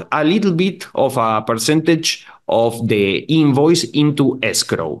lock a little bit of a percentage of the invoice into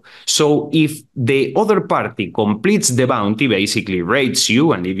escrow. So if the other party completes the bounty, basically rates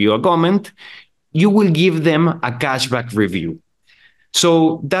you and leave you a comment, you will give them a cashback review.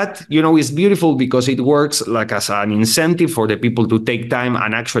 So that, is beautiful because it works like as an incentive for the people to take time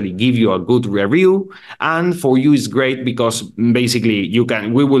and actually give you a good review. And for you, it's great because basically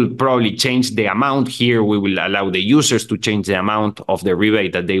we will probably change the amount here. We will allow the users to change the amount of the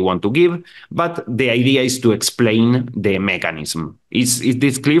rebate that they want to give. But the idea is to explain the mechanism. Is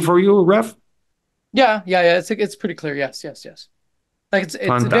this clear for you, Raf? Yeah. It's pretty clear. Yes. Like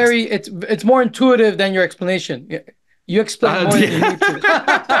it's very, it's more intuitive than your explanation. You explain more than you need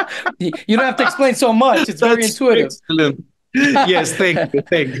to. You don't have to explain so much. It's very intuitive. Excellent. Yes, thank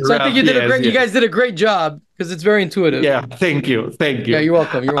you. So I think you did you guys did a great job because it's very intuitive. Yeah, thank you. Yeah, you're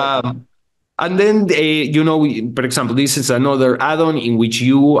welcome. And then, for example, this is another add-on in which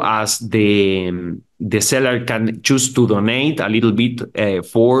you, as the seller, can choose to donate a little bit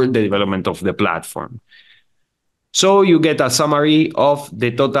for the development of the platform. So you get a summary of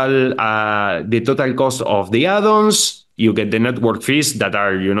the total cost of the add-ons. You get the network fees that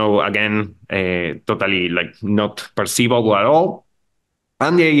are, again, totally like not perceivable at all.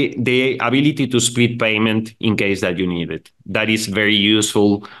 And the ability to split payment in case that you need it. That is very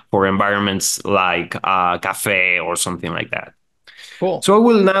useful for environments like a cafe or something like that. Cool. So I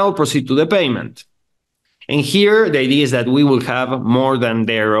will now proceed to the payment. And here, the idea is that we will have more than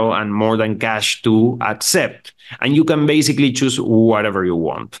Dero and more than cash to accept. And you can basically choose whatever you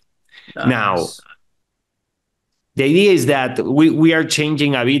want. Nice. Now, the idea is that we are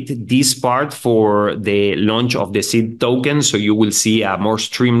changing a bit this part for the launch of the seed token. So you will see a more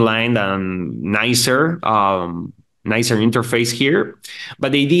streamlined and nicer interface here.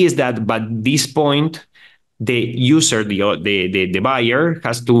 But the idea is that by this point, the user, the buyer,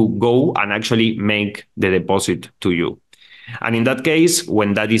 has to go and actually make the deposit to you. And in that case,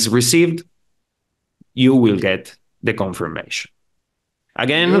 when that is received, you will get the confirmation.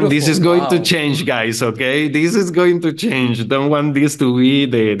 Again, beautiful. This is going to change, guys, okay? This is going to change. Don't want this to be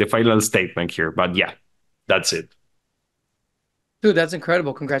the final statement here. But yeah, that's it. Dude, that's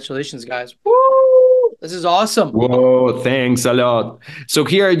incredible. Congratulations, guys. Woo! This is awesome. Whoa, thanks a lot. So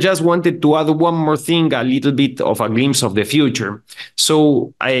here I just wanted to add one more thing, a little bit of a glimpse of the future.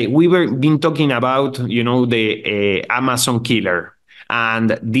 So we've been talking about, the Amazon killer.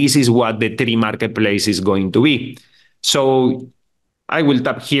 And this is what the Tree Marketplace is going to be. So I will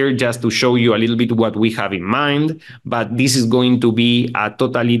tap here just to show you a little bit what we have in mind. But this is going to be a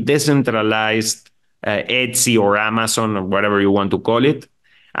totally decentralized Etsy or Amazon or whatever you want to call it.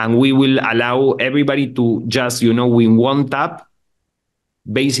 And we will allow everybody to just, with one tap,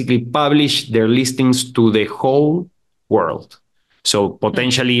 basically publish their listings to the whole world. So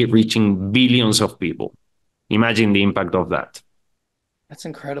potentially reaching billions of people. Imagine the impact of that. That's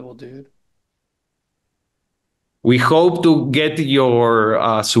incredible, dude. We hope to get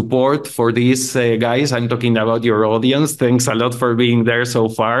your support for this, guys. I'm talking about your audience. Thanks a lot for being there so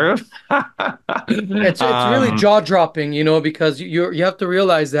far. It's really jaw-dropping, because you have to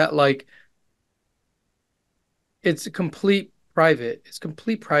realize that, like, it's complete private. It's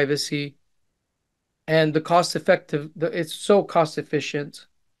complete privacy. And it's so cost efficient.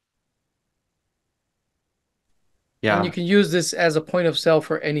 Yeah. And you can use this as a point of sale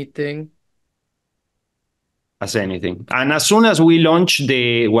for anything. As anything. And as soon as we launch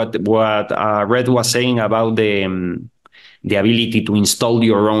what Red was saying about the ability to install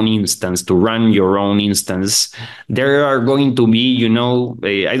your own instance, to run your own instance, there are going to be,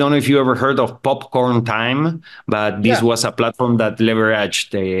 I don't know if you ever heard of Popcorn Time, but this was a platform that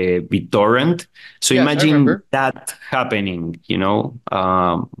leveraged BitTorrent. So yes, imagine that happening,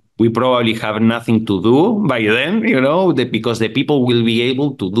 we probably have nothing to do by then, because the people will be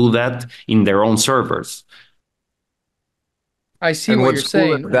able to do that in their own servers. I see what you're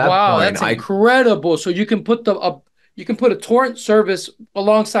saying. Wow, that's incredible. So you can put you can put a torrent service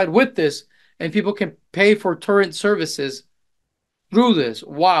alongside with this, and people can pay for torrent services through this.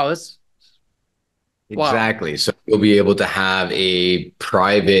 Wow, that's wow. Exactly. So you'll be able to have a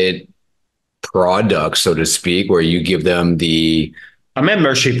private product, so to speak, where you give them A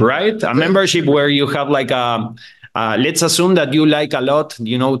membership, right? A membership where you have like let's assume that you like a lot,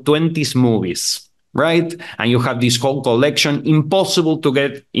 20s movies, right? And you have this whole collection, impossible to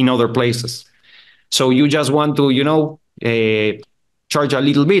get in other places. So you just want to, charge a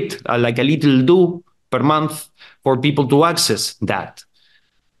little bit, like a little do per month for people to access that.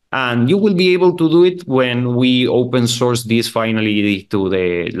 And you will be able to do it when we open source this finally to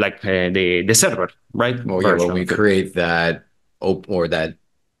the server, right? well, yeah, when we create that or that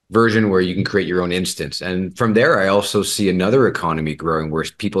version where you can create your own instance. And from there, I also see another economy growing where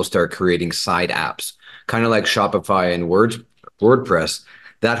people start creating side apps, kind of like Shopify and WordPress,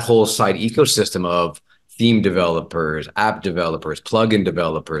 that whole side ecosystem of theme developers, app developers, plugin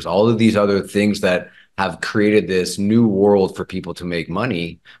developers, all of these other things that have created this new world for people to make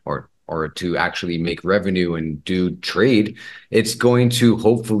money or to actually make revenue and do trade. It's going to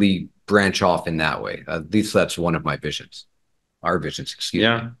hopefully branch off in that way. At least that's one of my visions. Our visions, excuse me.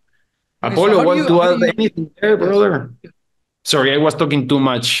 Yeah. Apollo, want to add anything there, brother? Sorry, I was talking too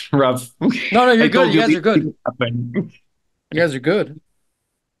much, Ralph. No, you're good. You guys are good. You guys are good.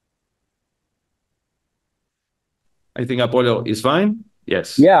 I think Apollo is fine.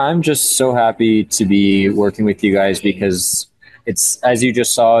 Yes. Yeah, I'm just so happy to be working with you guys because it's, as you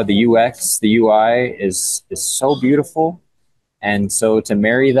just saw, the UX, the UI is so beautiful. And so to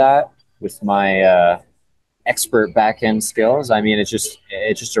marry that with my expert backend skills, I mean, it's just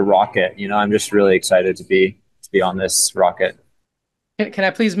a rocket. I'm just really excited to be on this rocket. Can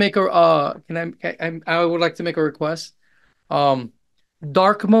I please make a I would like to make a request.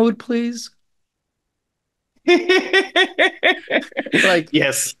 Dark mode, please. Like,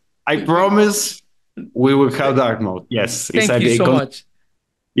 yes, I promise we will have dark mode. Yes. Thank you so much.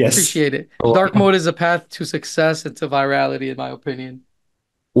 Yes. Appreciate it. Dark mode is a path to success and to virality, in my opinion.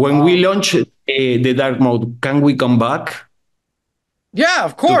 When we launch the dark mode, can we come back? Yeah,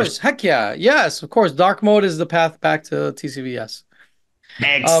 of course. Heck yeah. Yes, of course. Dark mode is the path back to TCV, yes.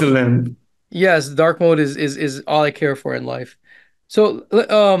 Excellent. Yes, dark mode is all I care for in life. So,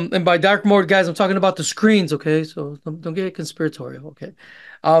 and by dark mode, guys, I'm talking about the screens, okay? So don't get conspiratorial, okay?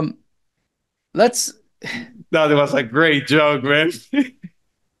 Let's. That was a great joke, man.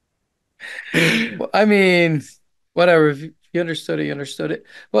 I mean, whatever. If you understood it, you understood it.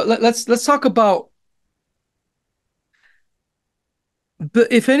 But let's talk about.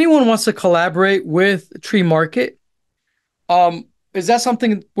 But if anyone wants to collaborate with Tree.Market, is that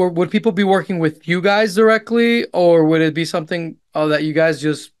something where would people be working with you guys directly, or would it be something that you guys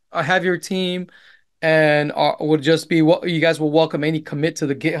just have your team and would just be what you guys will welcome any commit to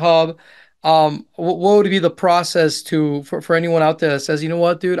the GitHub? What would be the process for anyone out there that says, you know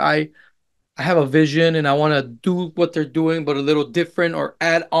what, dude, I have a vision and I want to do what they're doing, but a little different or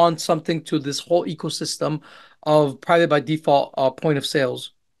add on something to this whole ecosystem of private by default point of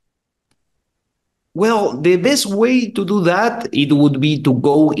sales? Well, the best way to do that, it would be to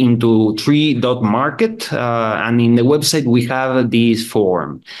go into Tree.Market, and in the website we have this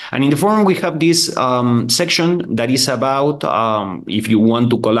form. And in the form we have this section that is about if you want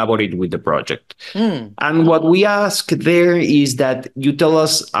to collaborate with the project. And what we ask there is that you tell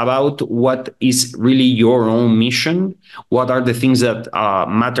us about what is really your own mission, what are the things that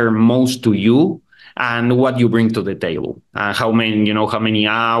matter most to you, and what you bring to the table, how many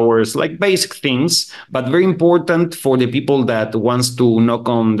hours, like basic things, but very important for the people that wants to knock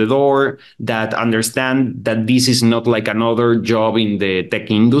on the door, that understand that this is not like another job in the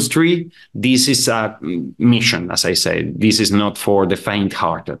tech industry. This is a mission, as I said. This is not for the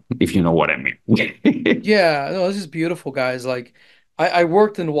faint-hearted, if you know what I mean. Yeah, no, this is beautiful, guys. Like, I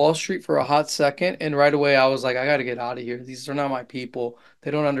worked in Wall Street for a hot second, and right away I was like, I got to get out of here. These are not my people.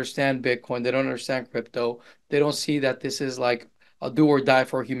 They don't understand Bitcoin. They don't understand crypto. They don't see that this is like a do or die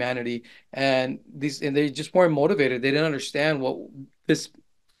for humanity. And they just weren't motivated. They didn't understand what this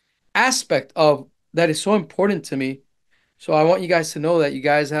aspect of that is so important to me. So I want you guys to know that you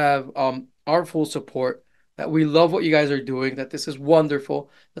guys have our full support, that we love what you guys are doing, that this is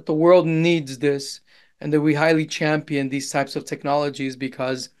wonderful, that the world needs this, and that we highly champion these types of technologies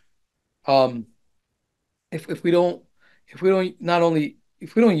because if we don't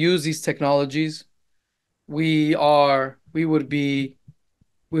use these technologies, we would be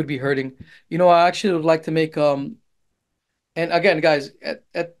hurting. I actually would like to make and again, guys,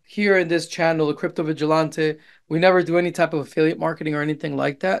 at here in this channel, the Crypto Vigilante, we never do any type of affiliate marketing or anything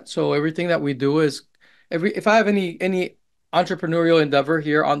like that. So everything that we do is if I have any entrepreneurial endeavor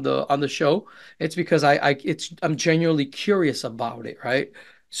here on the show, it's because I'm genuinely curious about it, right?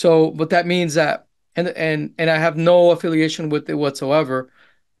 So, but that means that, and I have no affiliation with it whatsoever.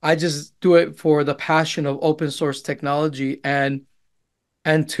 I just do it for the passion of open source technology and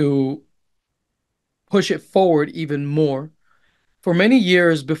to push it forward even more. For many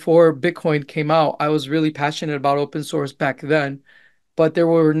years before Bitcoin came out, I was really passionate about open source back then, but there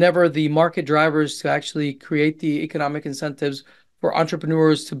were never the market drivers to actually create the economic incentives for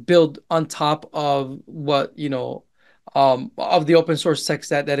entrepreneurs to build on top of what, of the open source text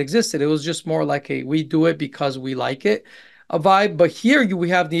that existed. It was just more like a we do it because we like it a vibe. But here we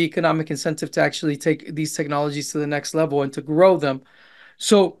have the economic incentive to actually take these technologies to the next level and to grow them.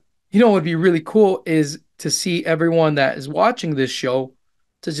 So, what would be really cool is to see everyone that is watching this show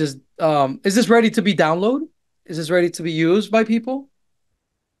to just, is this ready to be downloaded? Is this ready to be used by people?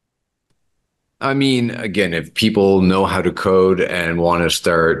 I mean, again, if people know how to code and want to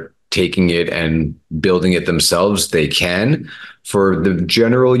start taking it and building it themselves, they can. For the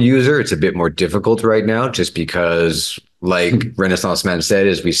general user, it's a bit more difficult right now, just because, like Renaissance Man said,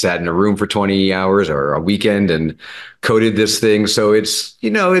 is we sat in a room for 20 hours or a weekend and coded this thing. So it's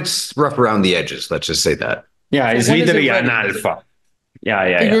rough around the edges. Let's just say that. Yeah, So it's when is it literally an ready? alpha.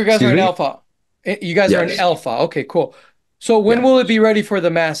 Yeah. You guys Excuse are in me? alpha. You guys are in Yes. alpha. Okay, cool. So when Yeah. will it be ready for the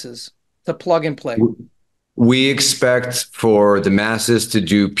masses to plug and play? We expect for the masses to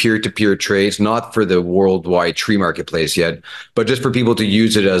do peer-to-peer trades, not for the worldwide tree marketplace yet, but just for people to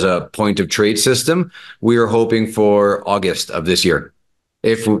use it as a point of trade system. We are hoping for August of this year,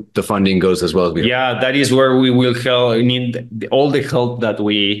 if the funding goes as well as we hope. Yeah, that is where we will need all the help that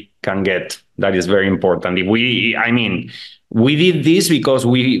we can get. That is very important. We did this because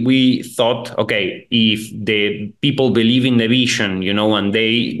we thought, okay, if the people believe in the vision, and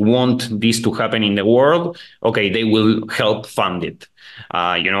they want this to happen in the world, okay, they will help fund it,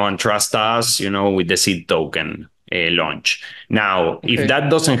 and trust us, with the seed token launch. Now, Okay. if that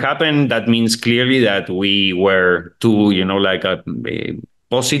doesn't happen, that means clearly that we were too, like a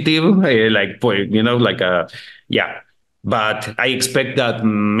positive, yeah. But I expect that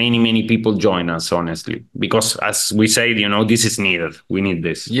many people join us, honestly, because as we say, this is needed. We need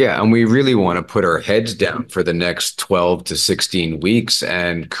this. Yeah, and we really want to put our heads down for the next 12 to 16 weeks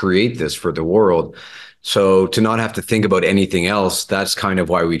and create this for the world. So to not have to think about anything else, that's kind of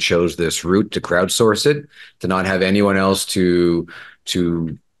why we chose this route to crowdsource it, to not have anyone else to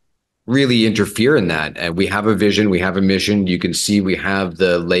really interfere in that. And we have a vision, we have a mission. You can see we have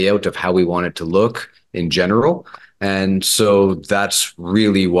the layout of how we want it to look in general. And so that's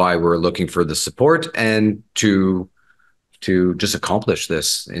really why we're looking for the support and to just accomplish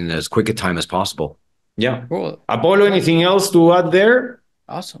this in as quick a time as possible. Yeah. Cool. Apollo, anything else to add there?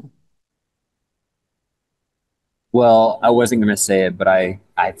 Awesome. Well, I wasn't going to say it, but I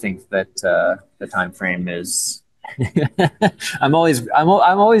think that the time frame is. I'm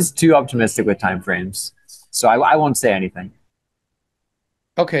always too optimistic with time frames, so I won't say anything.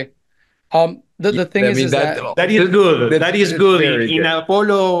 Okay. The thing is that that is good. That is good. Very In good.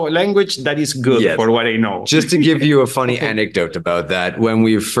 Apollo language, that is good. Yes. For what I know. Just to give you a funny anecdote about that, when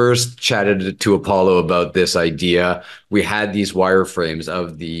we first chatted to Apollo about this idea, we had these wireframes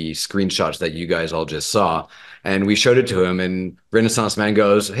of the screenshots that you guys all just saw. And we showed it to him, and Renaissance Man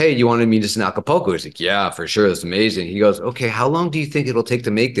goes, "Hey, you wanted me to in Acapulco?" He's like, "Yeah, for sure. That's amazing." He goes, "Okay, how long do you think it'll take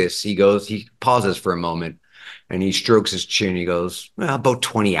to make this?" He pauses for a moment and he strokes his chin. He goes, "Well, about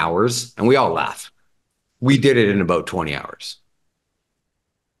 20 hours." And we all laugh. We did it in about 20 hours.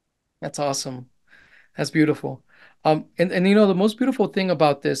 That's awesome. That's beautiful. And the most beautiful thing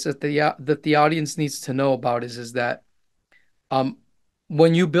about this that the audience needs to know about is that um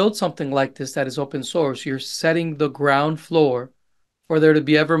when you build something like this that is open source, you're setting the ground floor for there to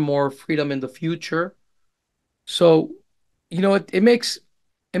be ever more freedom in the future. So, it makes,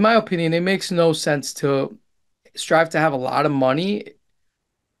 in my opinion, it makes no sense to strive to have a lot of money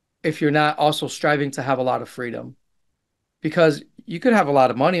if you're not also striving to have a lot of freedom. Because you could have a lot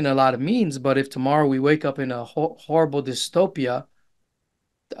of money and a lot of means, but if tomorrow we wake up in a horrible dystopia,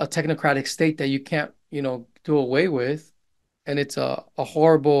 a technocratic state that you can't, do away with, and it's a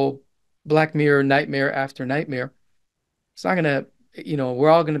horrible Black Mirror nightmare after nightmare, it's not gonna, we're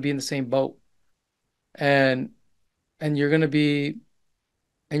all gonna be in the same boat, and and you're gonna be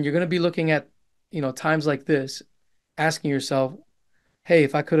looking at, times like this, asking yourself, hey,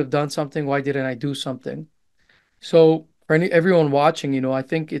 if I could have done something, why didn't I do something? So for everyone watching, I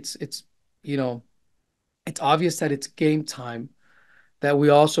think you know, it's obvious that it's game time that we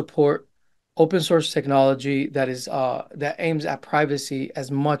all support open source technology that aims at privacy as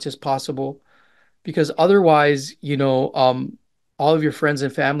much as possible. because otherwise, all of your friends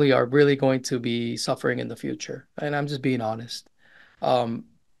and family are really going to be suffering in the future. And I'm just being honest. Um,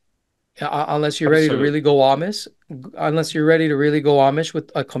 unless you're ready to Absolutely. really go Amish, unless you're ready to really go Amish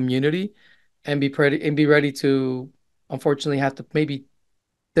with a community and be ready to, unfortunately, have to maybe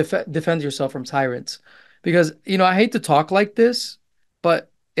defend yourself from tyrants. Because, I hate to talk like this,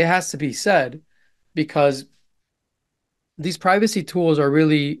 but it has to be said because these privacy tools are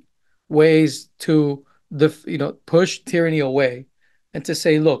really ways to push tyranny away and to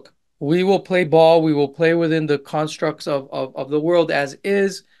say, look, we will play ball, we will play within the constructs of the world as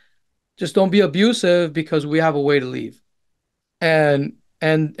is. Just don't be abusive because we have a way to leave. And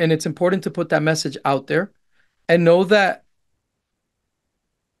it's important to put that message out there and know that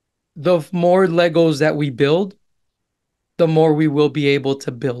the more Legos that we build, the more we will be able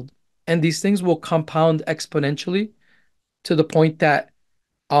to build. And these things will compound exponentially to the point that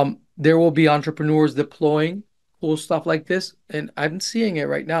there will be entrepreneurs deploying cool stuff like this. And I'm seeing it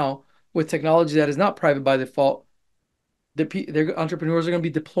right now with technology that is not private by default. Their entrepreneurs are going to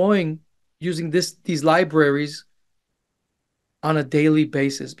be deploying using these libraries on a daily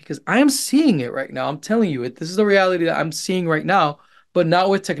basis because I am seeing it right now. I'm telling you it. This is the reality that I'm seeing right now, but not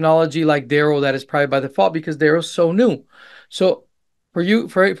with technology like Dero that is private by default because Dero is so new. So for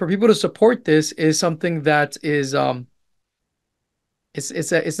people to support this is something that is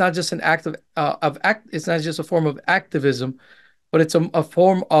it's not just an act it's not just a form of activism, but it's a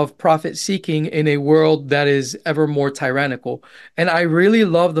form of profit seeking in a world that is ever more tyrannical. And I really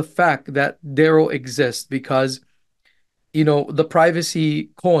love the fact that Dero exists because the privacy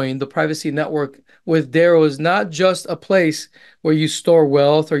coin, the privacy network with Dero is not just a place where you store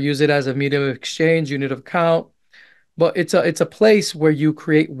wealth or use it as a medium of exchange, unit of count, but it's a place where you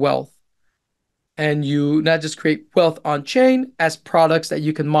create wealth and you not just create wealth on chain as products that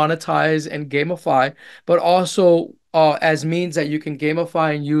you can monetize and gamify, but also as means that you can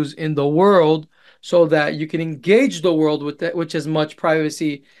gamify and use in the world so that you can engage the world with as much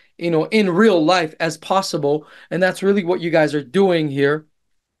privacy, in real life as possible. And that's really what you guys are doing here.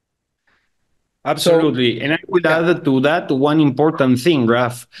 Absolutely. And I would add to that one important thing,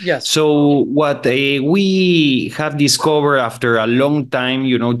 Raf. Yes. So what we have discovered after a long time,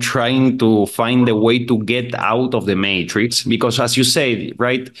 trying to find a way to get out of the matrix, because as you said,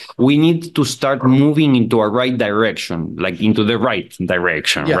 right, we need to start moving into a right direction, like into the right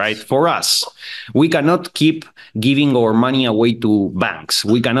direction, Yes. right? For us, we cannot keep giving our money away to banks.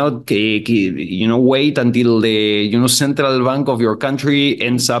 We cannot, wait until the, central bank of your country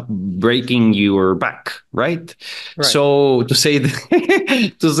ends up breaking your back, right? So to say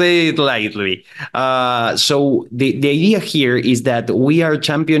to say it lightly, so the idea here is that we are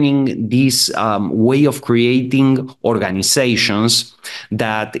championing this way of creating organizations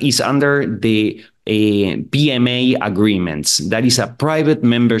that is under the PMA agreements. That is a private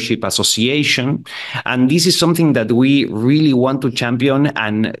membership association. And this is something that we really want to champion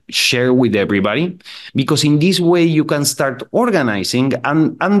and share with everybody, because in this way you can start organizing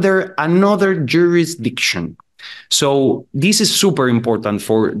under another jurisdiction. So this is super important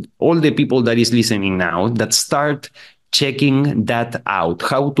for all the people that is listening now that start checking that out,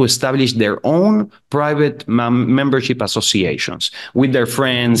 how to establish their own private membership associations with their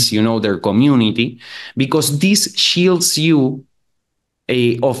friends, their community, because this shields you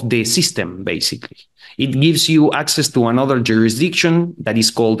of the system, basically. It gives you access to another jurisdiction that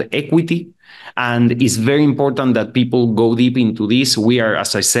is called equity. And it's very important that people go deep into this. We are,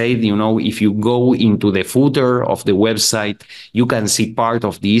 as I said, if you go into the footer of the website, you can see part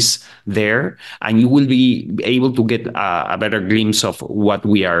of this there, and you will be able to get a better glimpse of what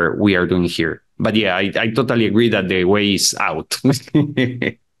we are doing here. But yeah, I totally agree that the way is out.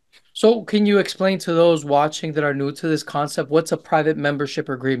 So can you explain to those watching that are new to this concept, what's a private membership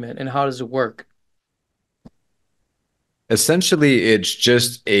agreement and how does it work? Essentially, it's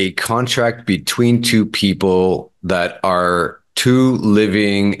just a contract between two people that are two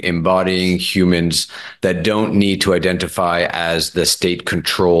living, embodying humans that don't need to identify as the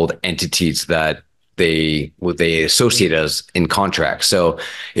state-controlled entities that they associate us in contracts. So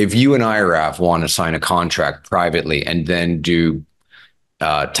if you and I, Raf, want to sign a contract privately and then do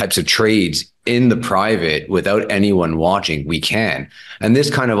types of trades in the private without anyone watching, we can. And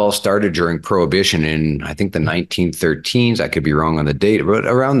this kind of all started during Prohibition in, I think, the 1913s. I could be wrong on the date, but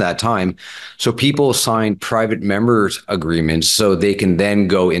around that time. So people signed private members agreements so they can then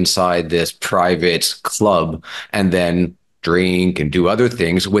go inside this private club and then drink and do other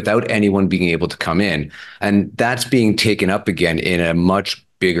things without anyone being able to come in. And that's being taken up again in a much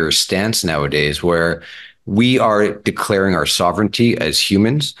bigger stance nowadays, where we are declaring our sovereignty as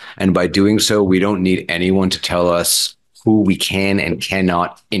humans. And by doing so, we don't need anyone to tell us who we can and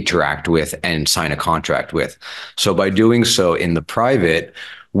cannot interact with and sign a contract with. So by doing so in the private,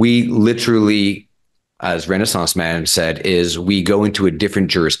 we literally, as Renaissance Man said, is we go into a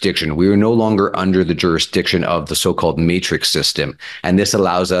different jurisdiction. We are no longer under the jurisdiction of the so-called matrix system. And this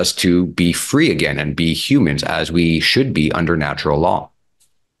allows us to be free again and be humans as we should be under natural law.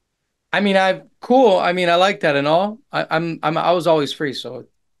 I mean, cool. I mean, I like that and all. I was always free, so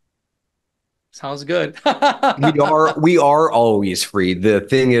sounds good. we are always free. The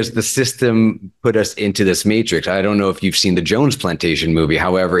thing is, the system put us into this matrix. I don't know if you've seen the Jones Plantation movie.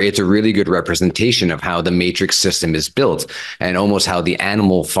 However, it's a really good representation of how the matrix system is built and almost how the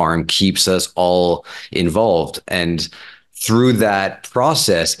animal farm keeps us all involved. And through that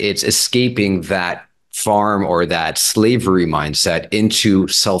process, it's escaping that farm or that slavery mindset into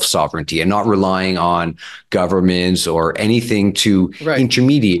self-sovereignty and not relying on governments or anything to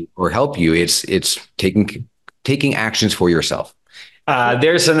intermediate or help you. It's taking actions for yourself.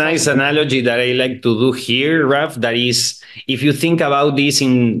 There's a nice analogy that I like to do here, Raf, that is, if you think about this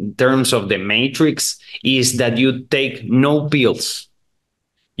in terms of the matrix, is that you take no pills.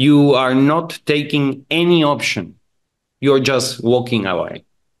 You are not taking any option. You're just walking away.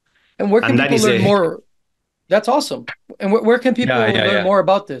 And where can people learn more? That's awesome. And where can people learn more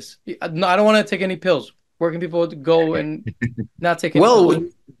about this? No, I don't want to take any pills. Where can people go and not take any pills? Well,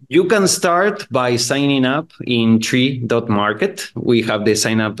 you can start by signing up in Tree.Market. We have the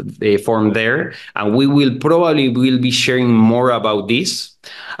sign up form there, and we will probably be sharing more about this.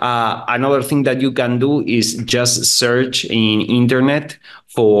 Another thing that you can do is just search in internet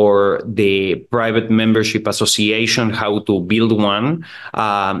for the private membership association, how to build one,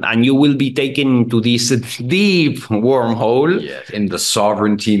 and you will be taken into this deep wormhole. Yes, in the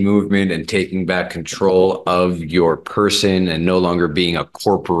sovereignty movement and taking back control of your person and no longer being a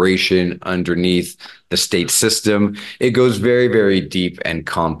corporation underneath the state system. It goes very, very deep and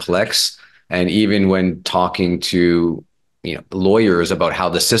complex. And even when talking to lawyers about how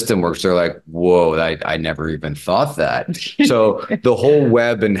the system works, they're like, whoa, I never even thought that. So the whole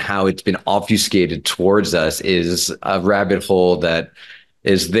web and how it's been obfuscated towards us is a rabbit hole that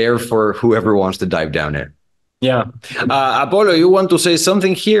is there for whoever wants to dive down it. Yeah. Apollo, you want to say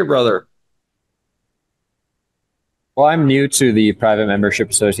something here, brother? Well, I'm new to the private membership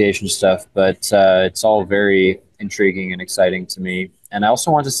association stuff, but it's all very intriguing and exciting to me. And I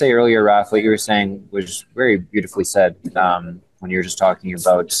also want to say earlier, Raf, what you were saying was very beautifully said when you were just talking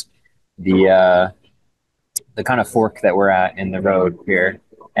about the kind of fork that we're at in the road here.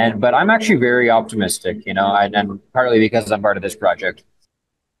 But I'm actually very optimistic, and partly because I'm part of this project.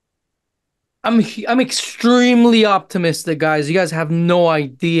 I'm extremely optimistic, guys. You guys have no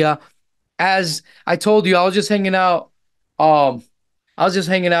idea. As I told you, I was just hanging out. With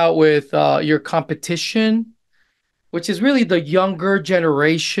your competition, which is really the younger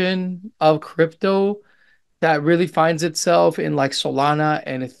generation of crypto that really finds itself in like Solana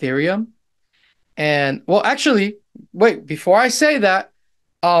and Ethereum. And well, actually, wait, before I say that,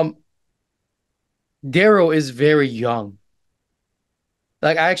 Dero is very young.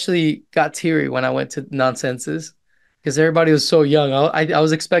 Like, I actually got teary when I went to Nonsenses because everybody was so young. I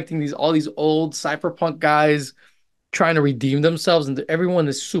was expecting all these old cypherpunk guys trying to redeem themselves, and everyone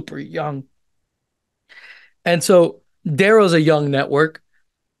is super young. And so Dero's a young network,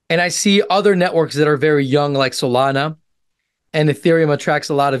 and I see other networks that are very young, like Solana, and Ethereum attracts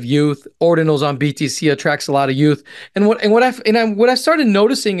a lot of youth. Ordinals on BTC attracts a lot of youth. And what I started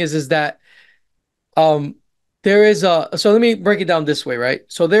noticing is that there is so let me break it down this way, right?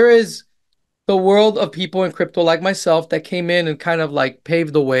 So there is the world of people in crypto like myself that came in and kind of like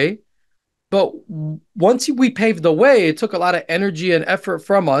paved the way. But once we paved the way, it took a lot of energy and effort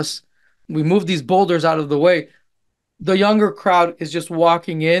from us. We moved these boulders out of the way. The younger crowd is just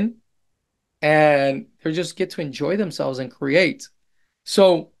walking in and they just get to enjoy themselves and create.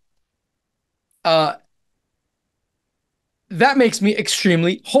 So that makes me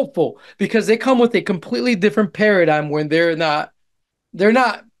extremely hopeful because they come with a completely different paradigm when they look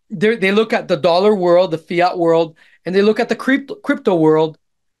at the dollar world, the fiat world, and they look at the crypto world,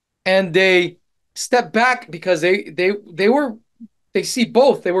 and they step back because they see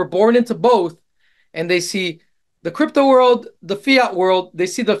both. They were born into both, and they see the crypto world, the fiat world. They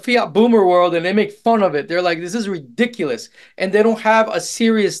see the fiat boomer world, and they make fun of it. They're like, this is ridiculous, and they don't have a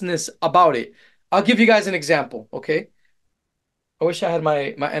seriousness about it. I'll give you guys an example, okay? I wish I had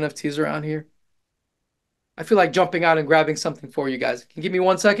my NFTs around here. I feel like jumping out and grabbing something for you guys. Can you give me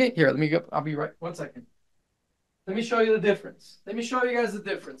 1 second? Here, let me go. I'll be right. 1 second. Let me show you the difference. Let me show you guys the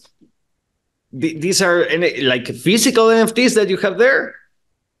difference. these are like physical NFTs that you have there?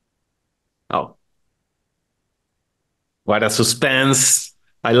 Oh, what a suspense.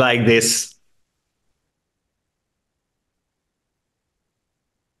 I like this.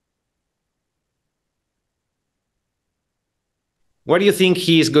 What do you think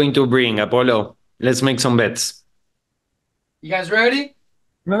he is going to bring, Apollo? Let's make some bets. You guys ready?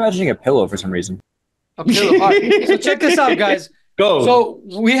 I'm imagining a pillow for some reason. A pillow. All right. So check this out, guys. Go. So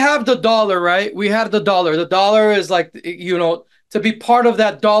we have the dollar, right? We have the dollar. The dollar is like, to be part of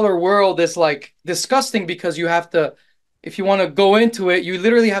that dollar world is like disgusting because you have to, if you want to go into it, you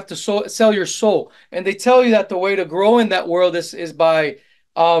literally have to sell your soul. And they tell you that the way to grow in that world is by,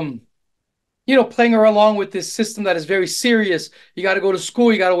 playing along with this system that is very serious. You got to go to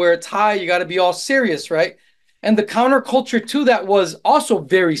school. You got to wear a tie. You got to be all serious, right? And the counterculture to that was also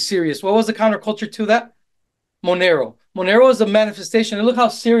very serious. What was the counterculture to that? Monero. Monero is a manifestation. And look how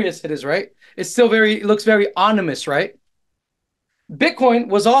serious it is, right? It's still it looks very ominous, right? Bitcoin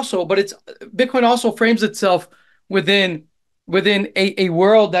was also, Bitcoin also frames itself within a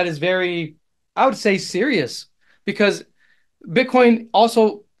world that is very, I would say, serious, because Bitcoin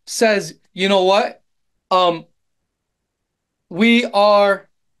also says, you know what? We are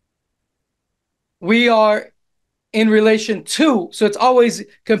in relation to, so it's always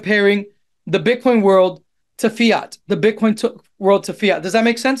comparing the Bitcoin world to fiat, the Bitcoin world to fiat. Does that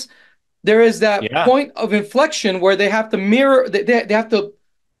make sense? There is that point of inflection where they have to mirror, they have to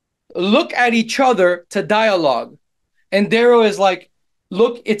look at each other to dialogue. And Dero is like,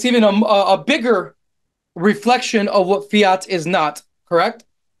 look, it's even a bigger reflection of what fiat is not, correct?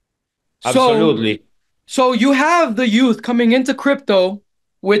 Absolutely. So you have the youth coming into crypto,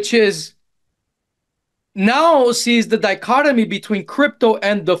 which is now sees the dichotomy between crypto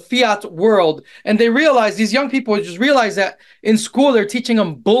and the fiat world. And they realize, these young people just realize that in school they're teaching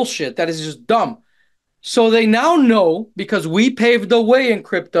them bullshit that is just dumb. So they now know, because we paved the way in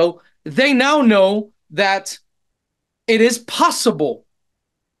crypto, they now know that it is possible.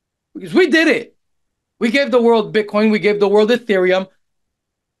 Because we did it. We gave the world Bitcoin. We gave the world Ethereum.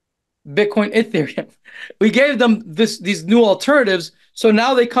 Bitcoin, Ethereum. We gave them these new alternatives. So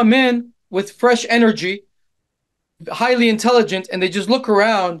now they come in with fresh energy, highly intelligent, and they just look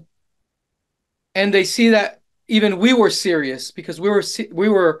around and they see that even we were serious, because we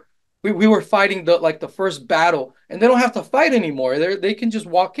were fighting the first battle, and they don't have to fight anymore. They can just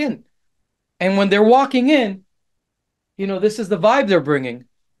walk in. And when they're walking in, this is the vibe they're bringing.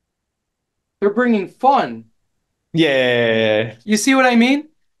 They're bringing fun. Yeah. You see what I mean?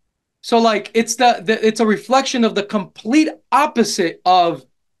 So like it's a reflection of the complete opposite of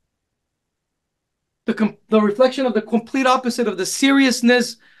the reflection of the complete opposite of the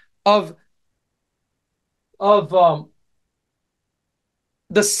seriousness of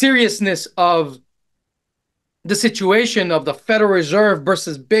the seriousness of the situation of the Federal Reserve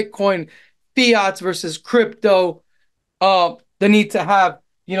versus Bitcoin, fiat versus crypto, the need to have,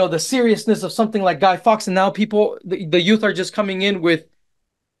 the seriousness of something like Guy Fawkes. And now the youth are just coming in with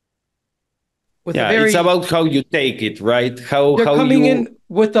it's about how you take it, right? They're coming in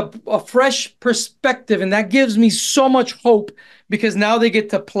with a fresh perspective, and that gives me so much hope, because now they get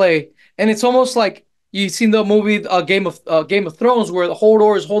to play. And it's almost like you've seen the movie Game of Thrones, where the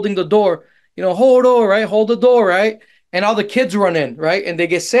Hodor is holding the door. Hodor, right? Hold the door, right? And all the kids run in, right? And they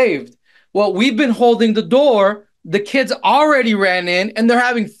get saved. Well, we've been holding the door. The kids already ran in, and they're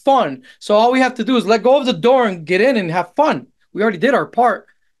having fun. So all we have to do is let go of the door and get in and have fun. We already did our part.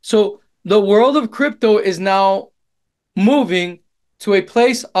 So the world of crypto is now moving to a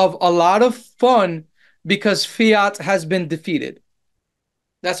place of a lot of fun, because fiat has been defeated.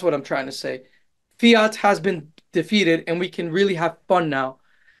 That's what I'm trying to say. Fiat has been defeated, and we can really have fun now.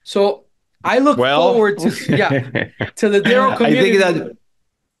 So I look forward to the Dero community. I think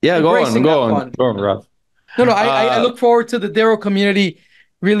that, go on, Ralph. No, I look forward to the Dero community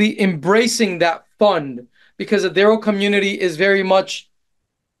really embracing that fun, because the Dero community is very much,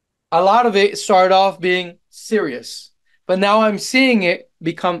 a lot of it started off being serious, but now I'm seeing it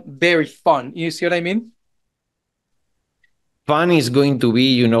become very fun. You see what I mean? Fun is going to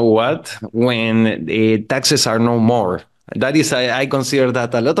be, you know what, when taxes are no more. That is, I consider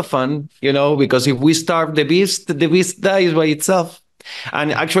that a lot of fun, because if we starve the beast dies by itself.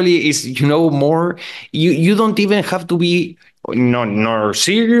 And actually, is more. You don't even have to be nor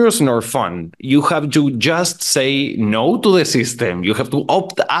serious nor fun. You have to just say no to the system. You have to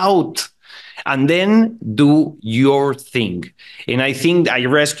opt out. and then do your thing. And I think I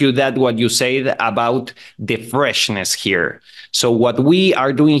rescue that what you said about the freshness here. So what we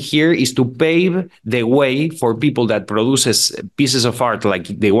are doing here is to pave the way for people that produces pieces of art like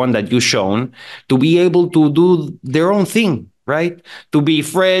the one that you shown to be able to do their own thing, right? To be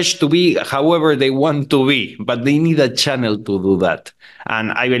fresh, to be however they want to be, but they need a channel to do that.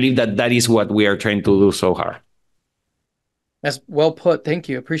 And I believe that that is what we are trying to do so hard. That's well put. Thank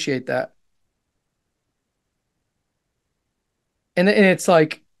you. Appreciate that. And it's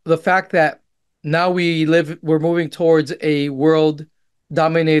like the fact that now we're moving towards a world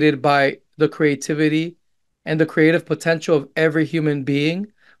dominated by the creativity and the creative potential of every human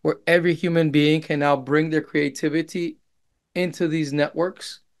being, where every human being can now bring their creativity into these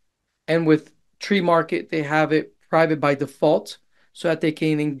networks. And with Tree.Market, they have it private by default so that they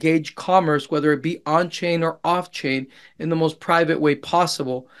can engage commerce, whether it be on-chain or off-chain, in the most private way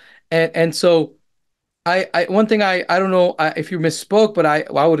possible. And so one thing I don't know if you misspoke, but I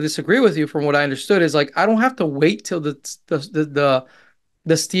would disagree with you from what I understood is like I don't have to wait till the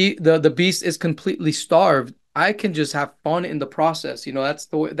beast is completely starved. I can just have fun in the process. You know, that's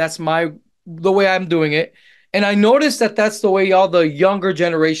the way I'm doing it. And I noticed that that's the way all the younger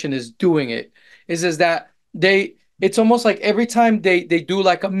generation is doing it. Is that it's almost like every time they do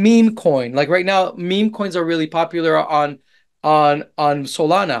like a meme coin. Like right now, meme coins are really popular on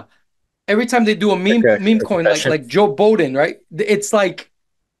Solana. Every time they do a meme coin like Joe Biden, right?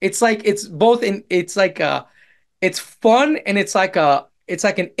 It's both in it's fun and it's like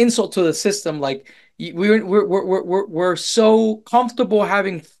an insult to the system. Like we're so comfortable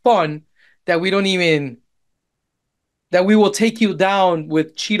having fun that we don't even that we will take you down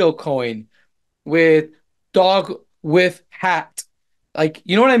with Cheeto coin, with dog with hat. Like,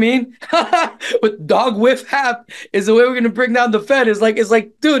 you know what I mean? With dog with hat is the way we're gonna bring down the Fed. It's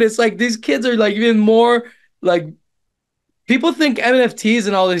like, dude, it's like these kids are like even more like people think NFTs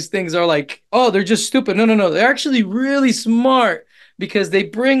and all these things are like, oh, they're just stupid. No. They're actually really smart because they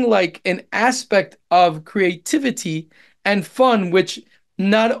bring like an aspect of creativity and fun, which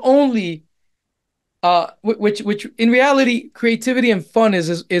not only which in reality, creativity and fun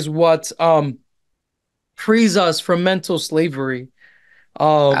is what frees us from mental slavery.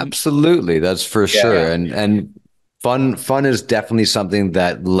 Absolutely, that's for sure. And fun is definitely something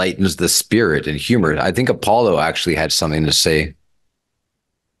that lightens the spirit and humor. I think Apollo actually had something to say.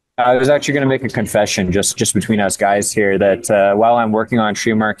 I was actually going to make a confession just between us guys here that while I'm working on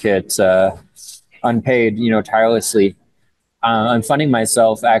Tree.Market unpaid, tirelessly, I'm funding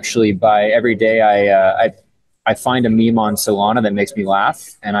myself actually by every day I find a meme on Solana that makes me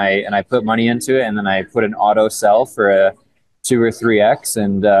laugh, and I put money into it, and then I put an auto sell for a 2 or 3x,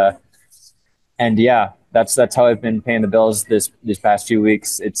 and yeah, that's how I've been paying the bills these past few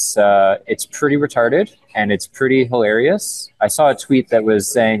weeks. It's pretty retarded and it's pretty hilarious. I saw a tweet that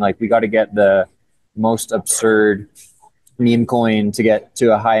was saying like we got to get the most absurd meme coin to get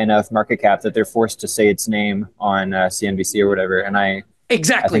to a high enough market cap that they're forced to say its name on CNBC or whatever. And I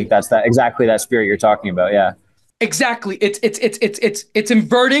think that's exactly that spirit you're talking about. Yeah. Exactly. It's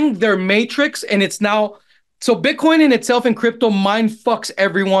inverting their matrix, and it's now so Bitcoin in itself and crypto mind fucks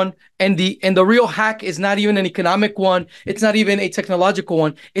everyone, and the real hack is not even an economic one. It's not even a technological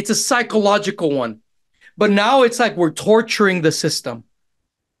one. It's a psychological one. But now it's like we're torturing the system.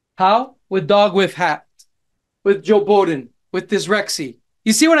 How? With dog with hat, with Joe Biden, with this Rexy.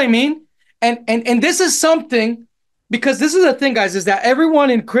 You see what I mean? And this is something, because this is the thing, guys, is that everyone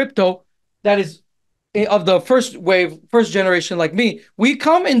in crypto that is of the first wave, first generation like me, we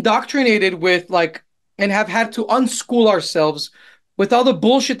come indoctrinated with like, and have had to unschool ourselves with all the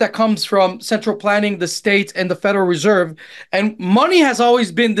bullshit that comes from central planning, the states, and the Federal Reserve. And money has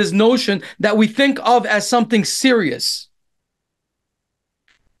always been this notion that we think of as something serious.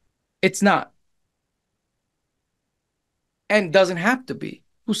 It's not. And doesn't have to be.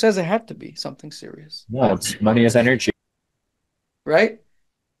 Who says it had to be something serious? No, it's money is energy. Right?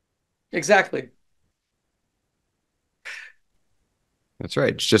 Exactly. That's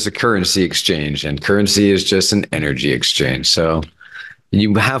right. It's just a currency exchange, and currency is just an energy exchange. So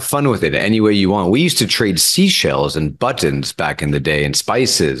you have fun with it any way you want. We used to trade seashells and buttons back in the day and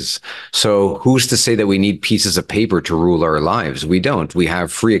spices. So who's to say that we need pieces of paper to rule our lives? We don't. We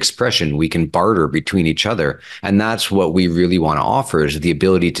have free expression. We can barter between each other. And that's what we really want to offer, is the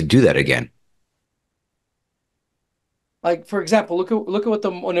ability to do that again. Like, for example, look at what the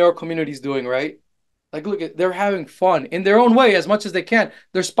Monero community is doing, right? Like, look at, they're having fun in their own way as much as they can.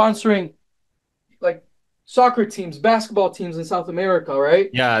 They're sponsoring like soccer teams, basketball teams in South America, right?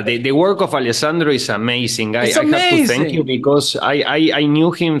 Yeah, the work of Alessandro is amazing. It's I have to thank you amazing. because I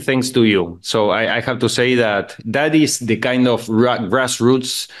knew him thanks to you. So I have to say that that is the kind of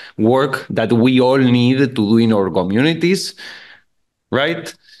grassroots work that we all need to do in our communities,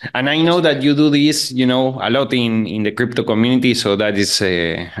 right? And I know that you do this, a lot in the crypto community. So that is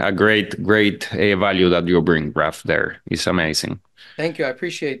a great value that you bring, Raf. There, it's amazing. Thank you. I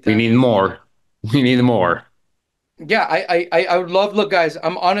appreciate We that. need more. We need more. Yeah, I would love, look, guys,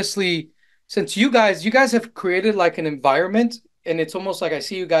 I'm honestly, since you guys have created like an environment, and it's almost like I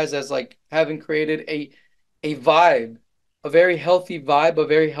see you guys as like having created a vibe, a very healthy vibe, a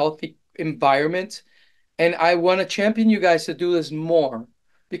very healthy environment. And I want to champion you guys to do this more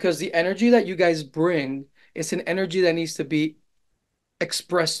because the energy that you guys bring is an energy that needs to be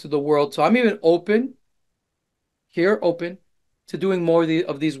expressed to the world. So I'm even open to doing more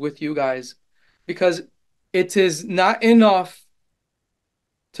of these with you guys because it is not enough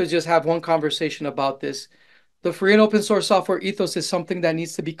to just have one conversation about this. The free and open source software ethos is something that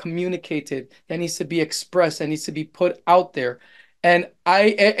needs to be communicated, that needs to be expressed, that needs to be put out there. And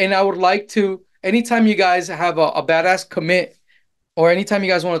I would like to, anytime you guys have a badass commit, or anytime you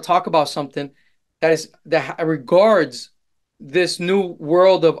guys want to talk about something that regards this new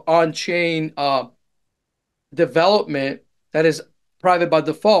world of on-chain development that is private by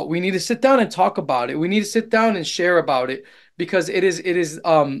default, we need to sit down and talk about it. We need to sit down and share about it because it is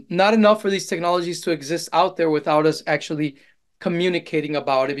not enough for these technologies to exist out there without us actually communicating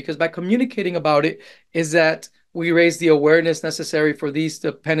about it. Because by communicating about it is that we raise the awareness necessary for these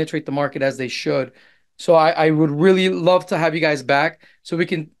to penetrate the market as they should. So I would really love to have you guys back so we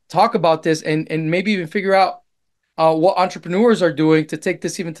can talk about this and maybe even figure out what entrepreneurs are doing to take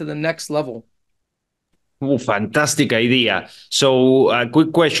this even to the next level. Oh, fantastic idea. So,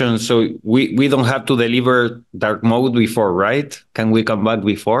 quick question. So, we don't have to deliver dark mode before, right? Can we come back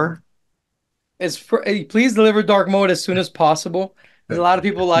before? Please deliver dark mode as soon as possible. There's a lot of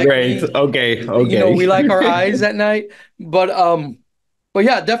people like Great. me. Okay. We like our eyes at night, but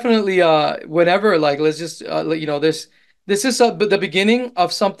yeah, definitely. Whenever, like, let's just this is the beginning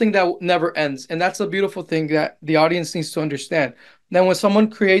of something that never ends, and that's a beautiful thing that the audience needs to understand. Then, when someone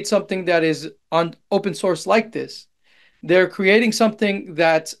creates something that is on open source like this, they're creating something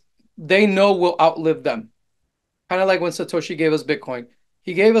that they know will outlive them. Kind of like when Satoshi gave us Bitcoin.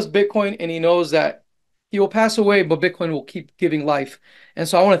 He gave us Bitcoin, and he knows that he will pass away, but Bitcoin will keep giving life. And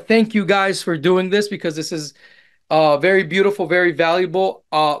so, I want to thank you guys for doing this because this is very beautiful, very valuable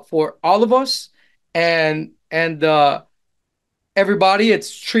for all of us. And everybody,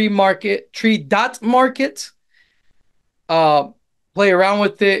 it's Tree.Market. Play around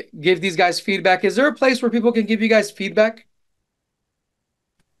with it, give these guys feedback. Is there a place where people can give you guys feedback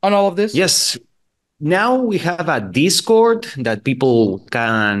on all of this? Yes. Now we have a Discord that people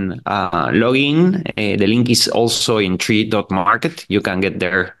can log in. The link is also in Tree.Market. You can get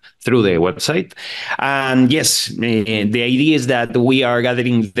there through the website. And yes, the idea is that we are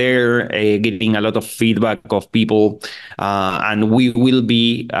gathering there, getting a lot of feedback of people. And we will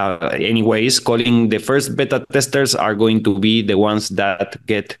be, anyways, calling the first beta testers are going to be the ones that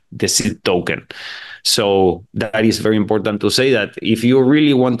get the seed token. So that is very important to say that if you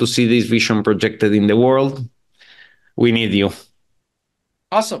really want to see this vision projected in the world, we need you.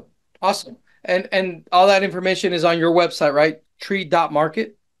 Awesome. And all that information is on your website, right?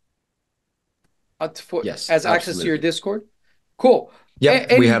 Tree.Market. Yes, as access to your Discord. Cool.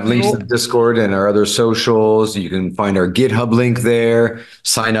 Yep, we have links to Discord and our other socials. You can find our GitHub link there.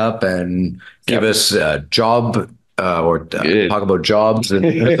 Sign up and give us a job or talk about jobs. And,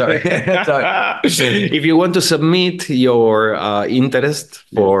 sorry. If you want to submit your interest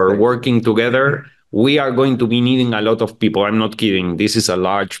for working together, we are going to be needing a lot of people. I'm not kidding. This is a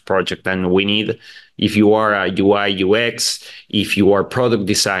large project, and we need, if you are a UI, UX, if you are product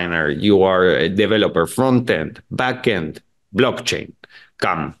designer, you are a developer, front end, back end, blockchain,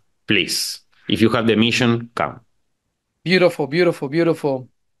 come, please. If you have the mission, come. Beautiful, beautiful, beautiful.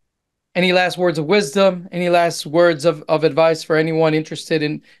 Any last words of wisdom? Any last words of advice for anyone interested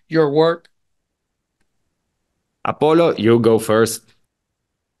in your work? Apollo, you go first.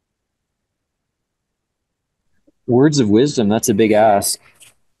 Words of wisdom, that's a big ask.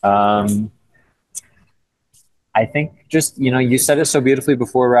 I think just, you said it so beautifully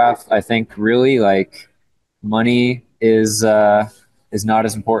before, Raf. I think really like money is not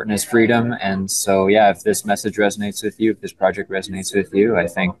as important as freedom. And so, yeah, if this message resonates with you, if this project resonates with you, I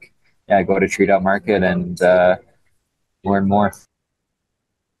think, yeah, go to Tree.Market and learn more.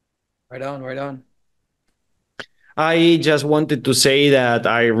 Right on, right on. I just wanted to say that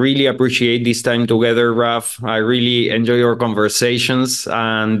I really appreciate this time together, Raf. I really enjoy our conversations,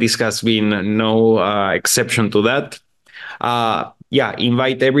 and this has been no exception to that. Yeah,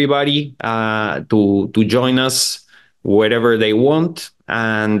 invite everybody to join us wherever they want,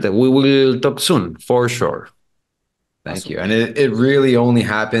 and we will talk soon for sure. Thank you. And it really only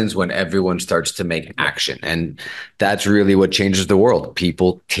happens when everyone starts to make action. And that's really what changes the world.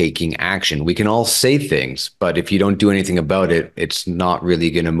 People taking action. We can all say things, but if you don't do anything about it, it's not really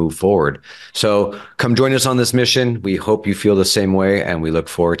going to move forward. So come join us on this mission. We hope you feel the same way, and we look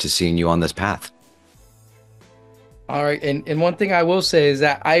forward to seeing you on this path. All right. And one thing I will say is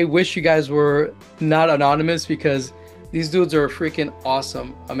that I wish you guys were not anonymous, because these dudes are freaking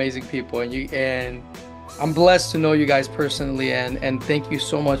awesome, amazing people. And I'm blessed to know you guys personally, and thank you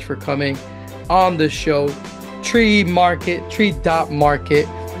so much for coming on the show. Tree.Market, Tree.Market.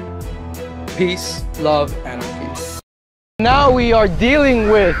 Peace, love, anarchy. Now we are dealing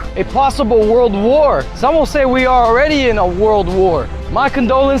with a possible world war. Some will say we are already in a world war. My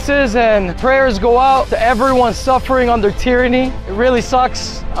condolences and prayers go out to everyone suffering under tyranny. It really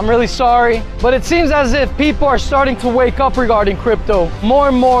sucks. I'm really sorry. But it seems as if people are starting to wake up regarding crypto more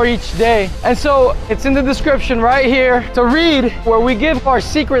and more each day. And so it's in the description right here to read, where we give our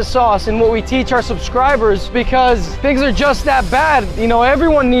secret sauce and what we teach our subscribers, because things are just that bad. You know,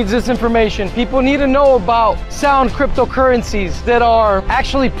 everyone needs this information. People need to know about sound cryptocurrencies that are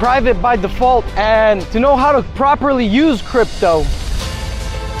actually private by default, and to know how to properly use crypto.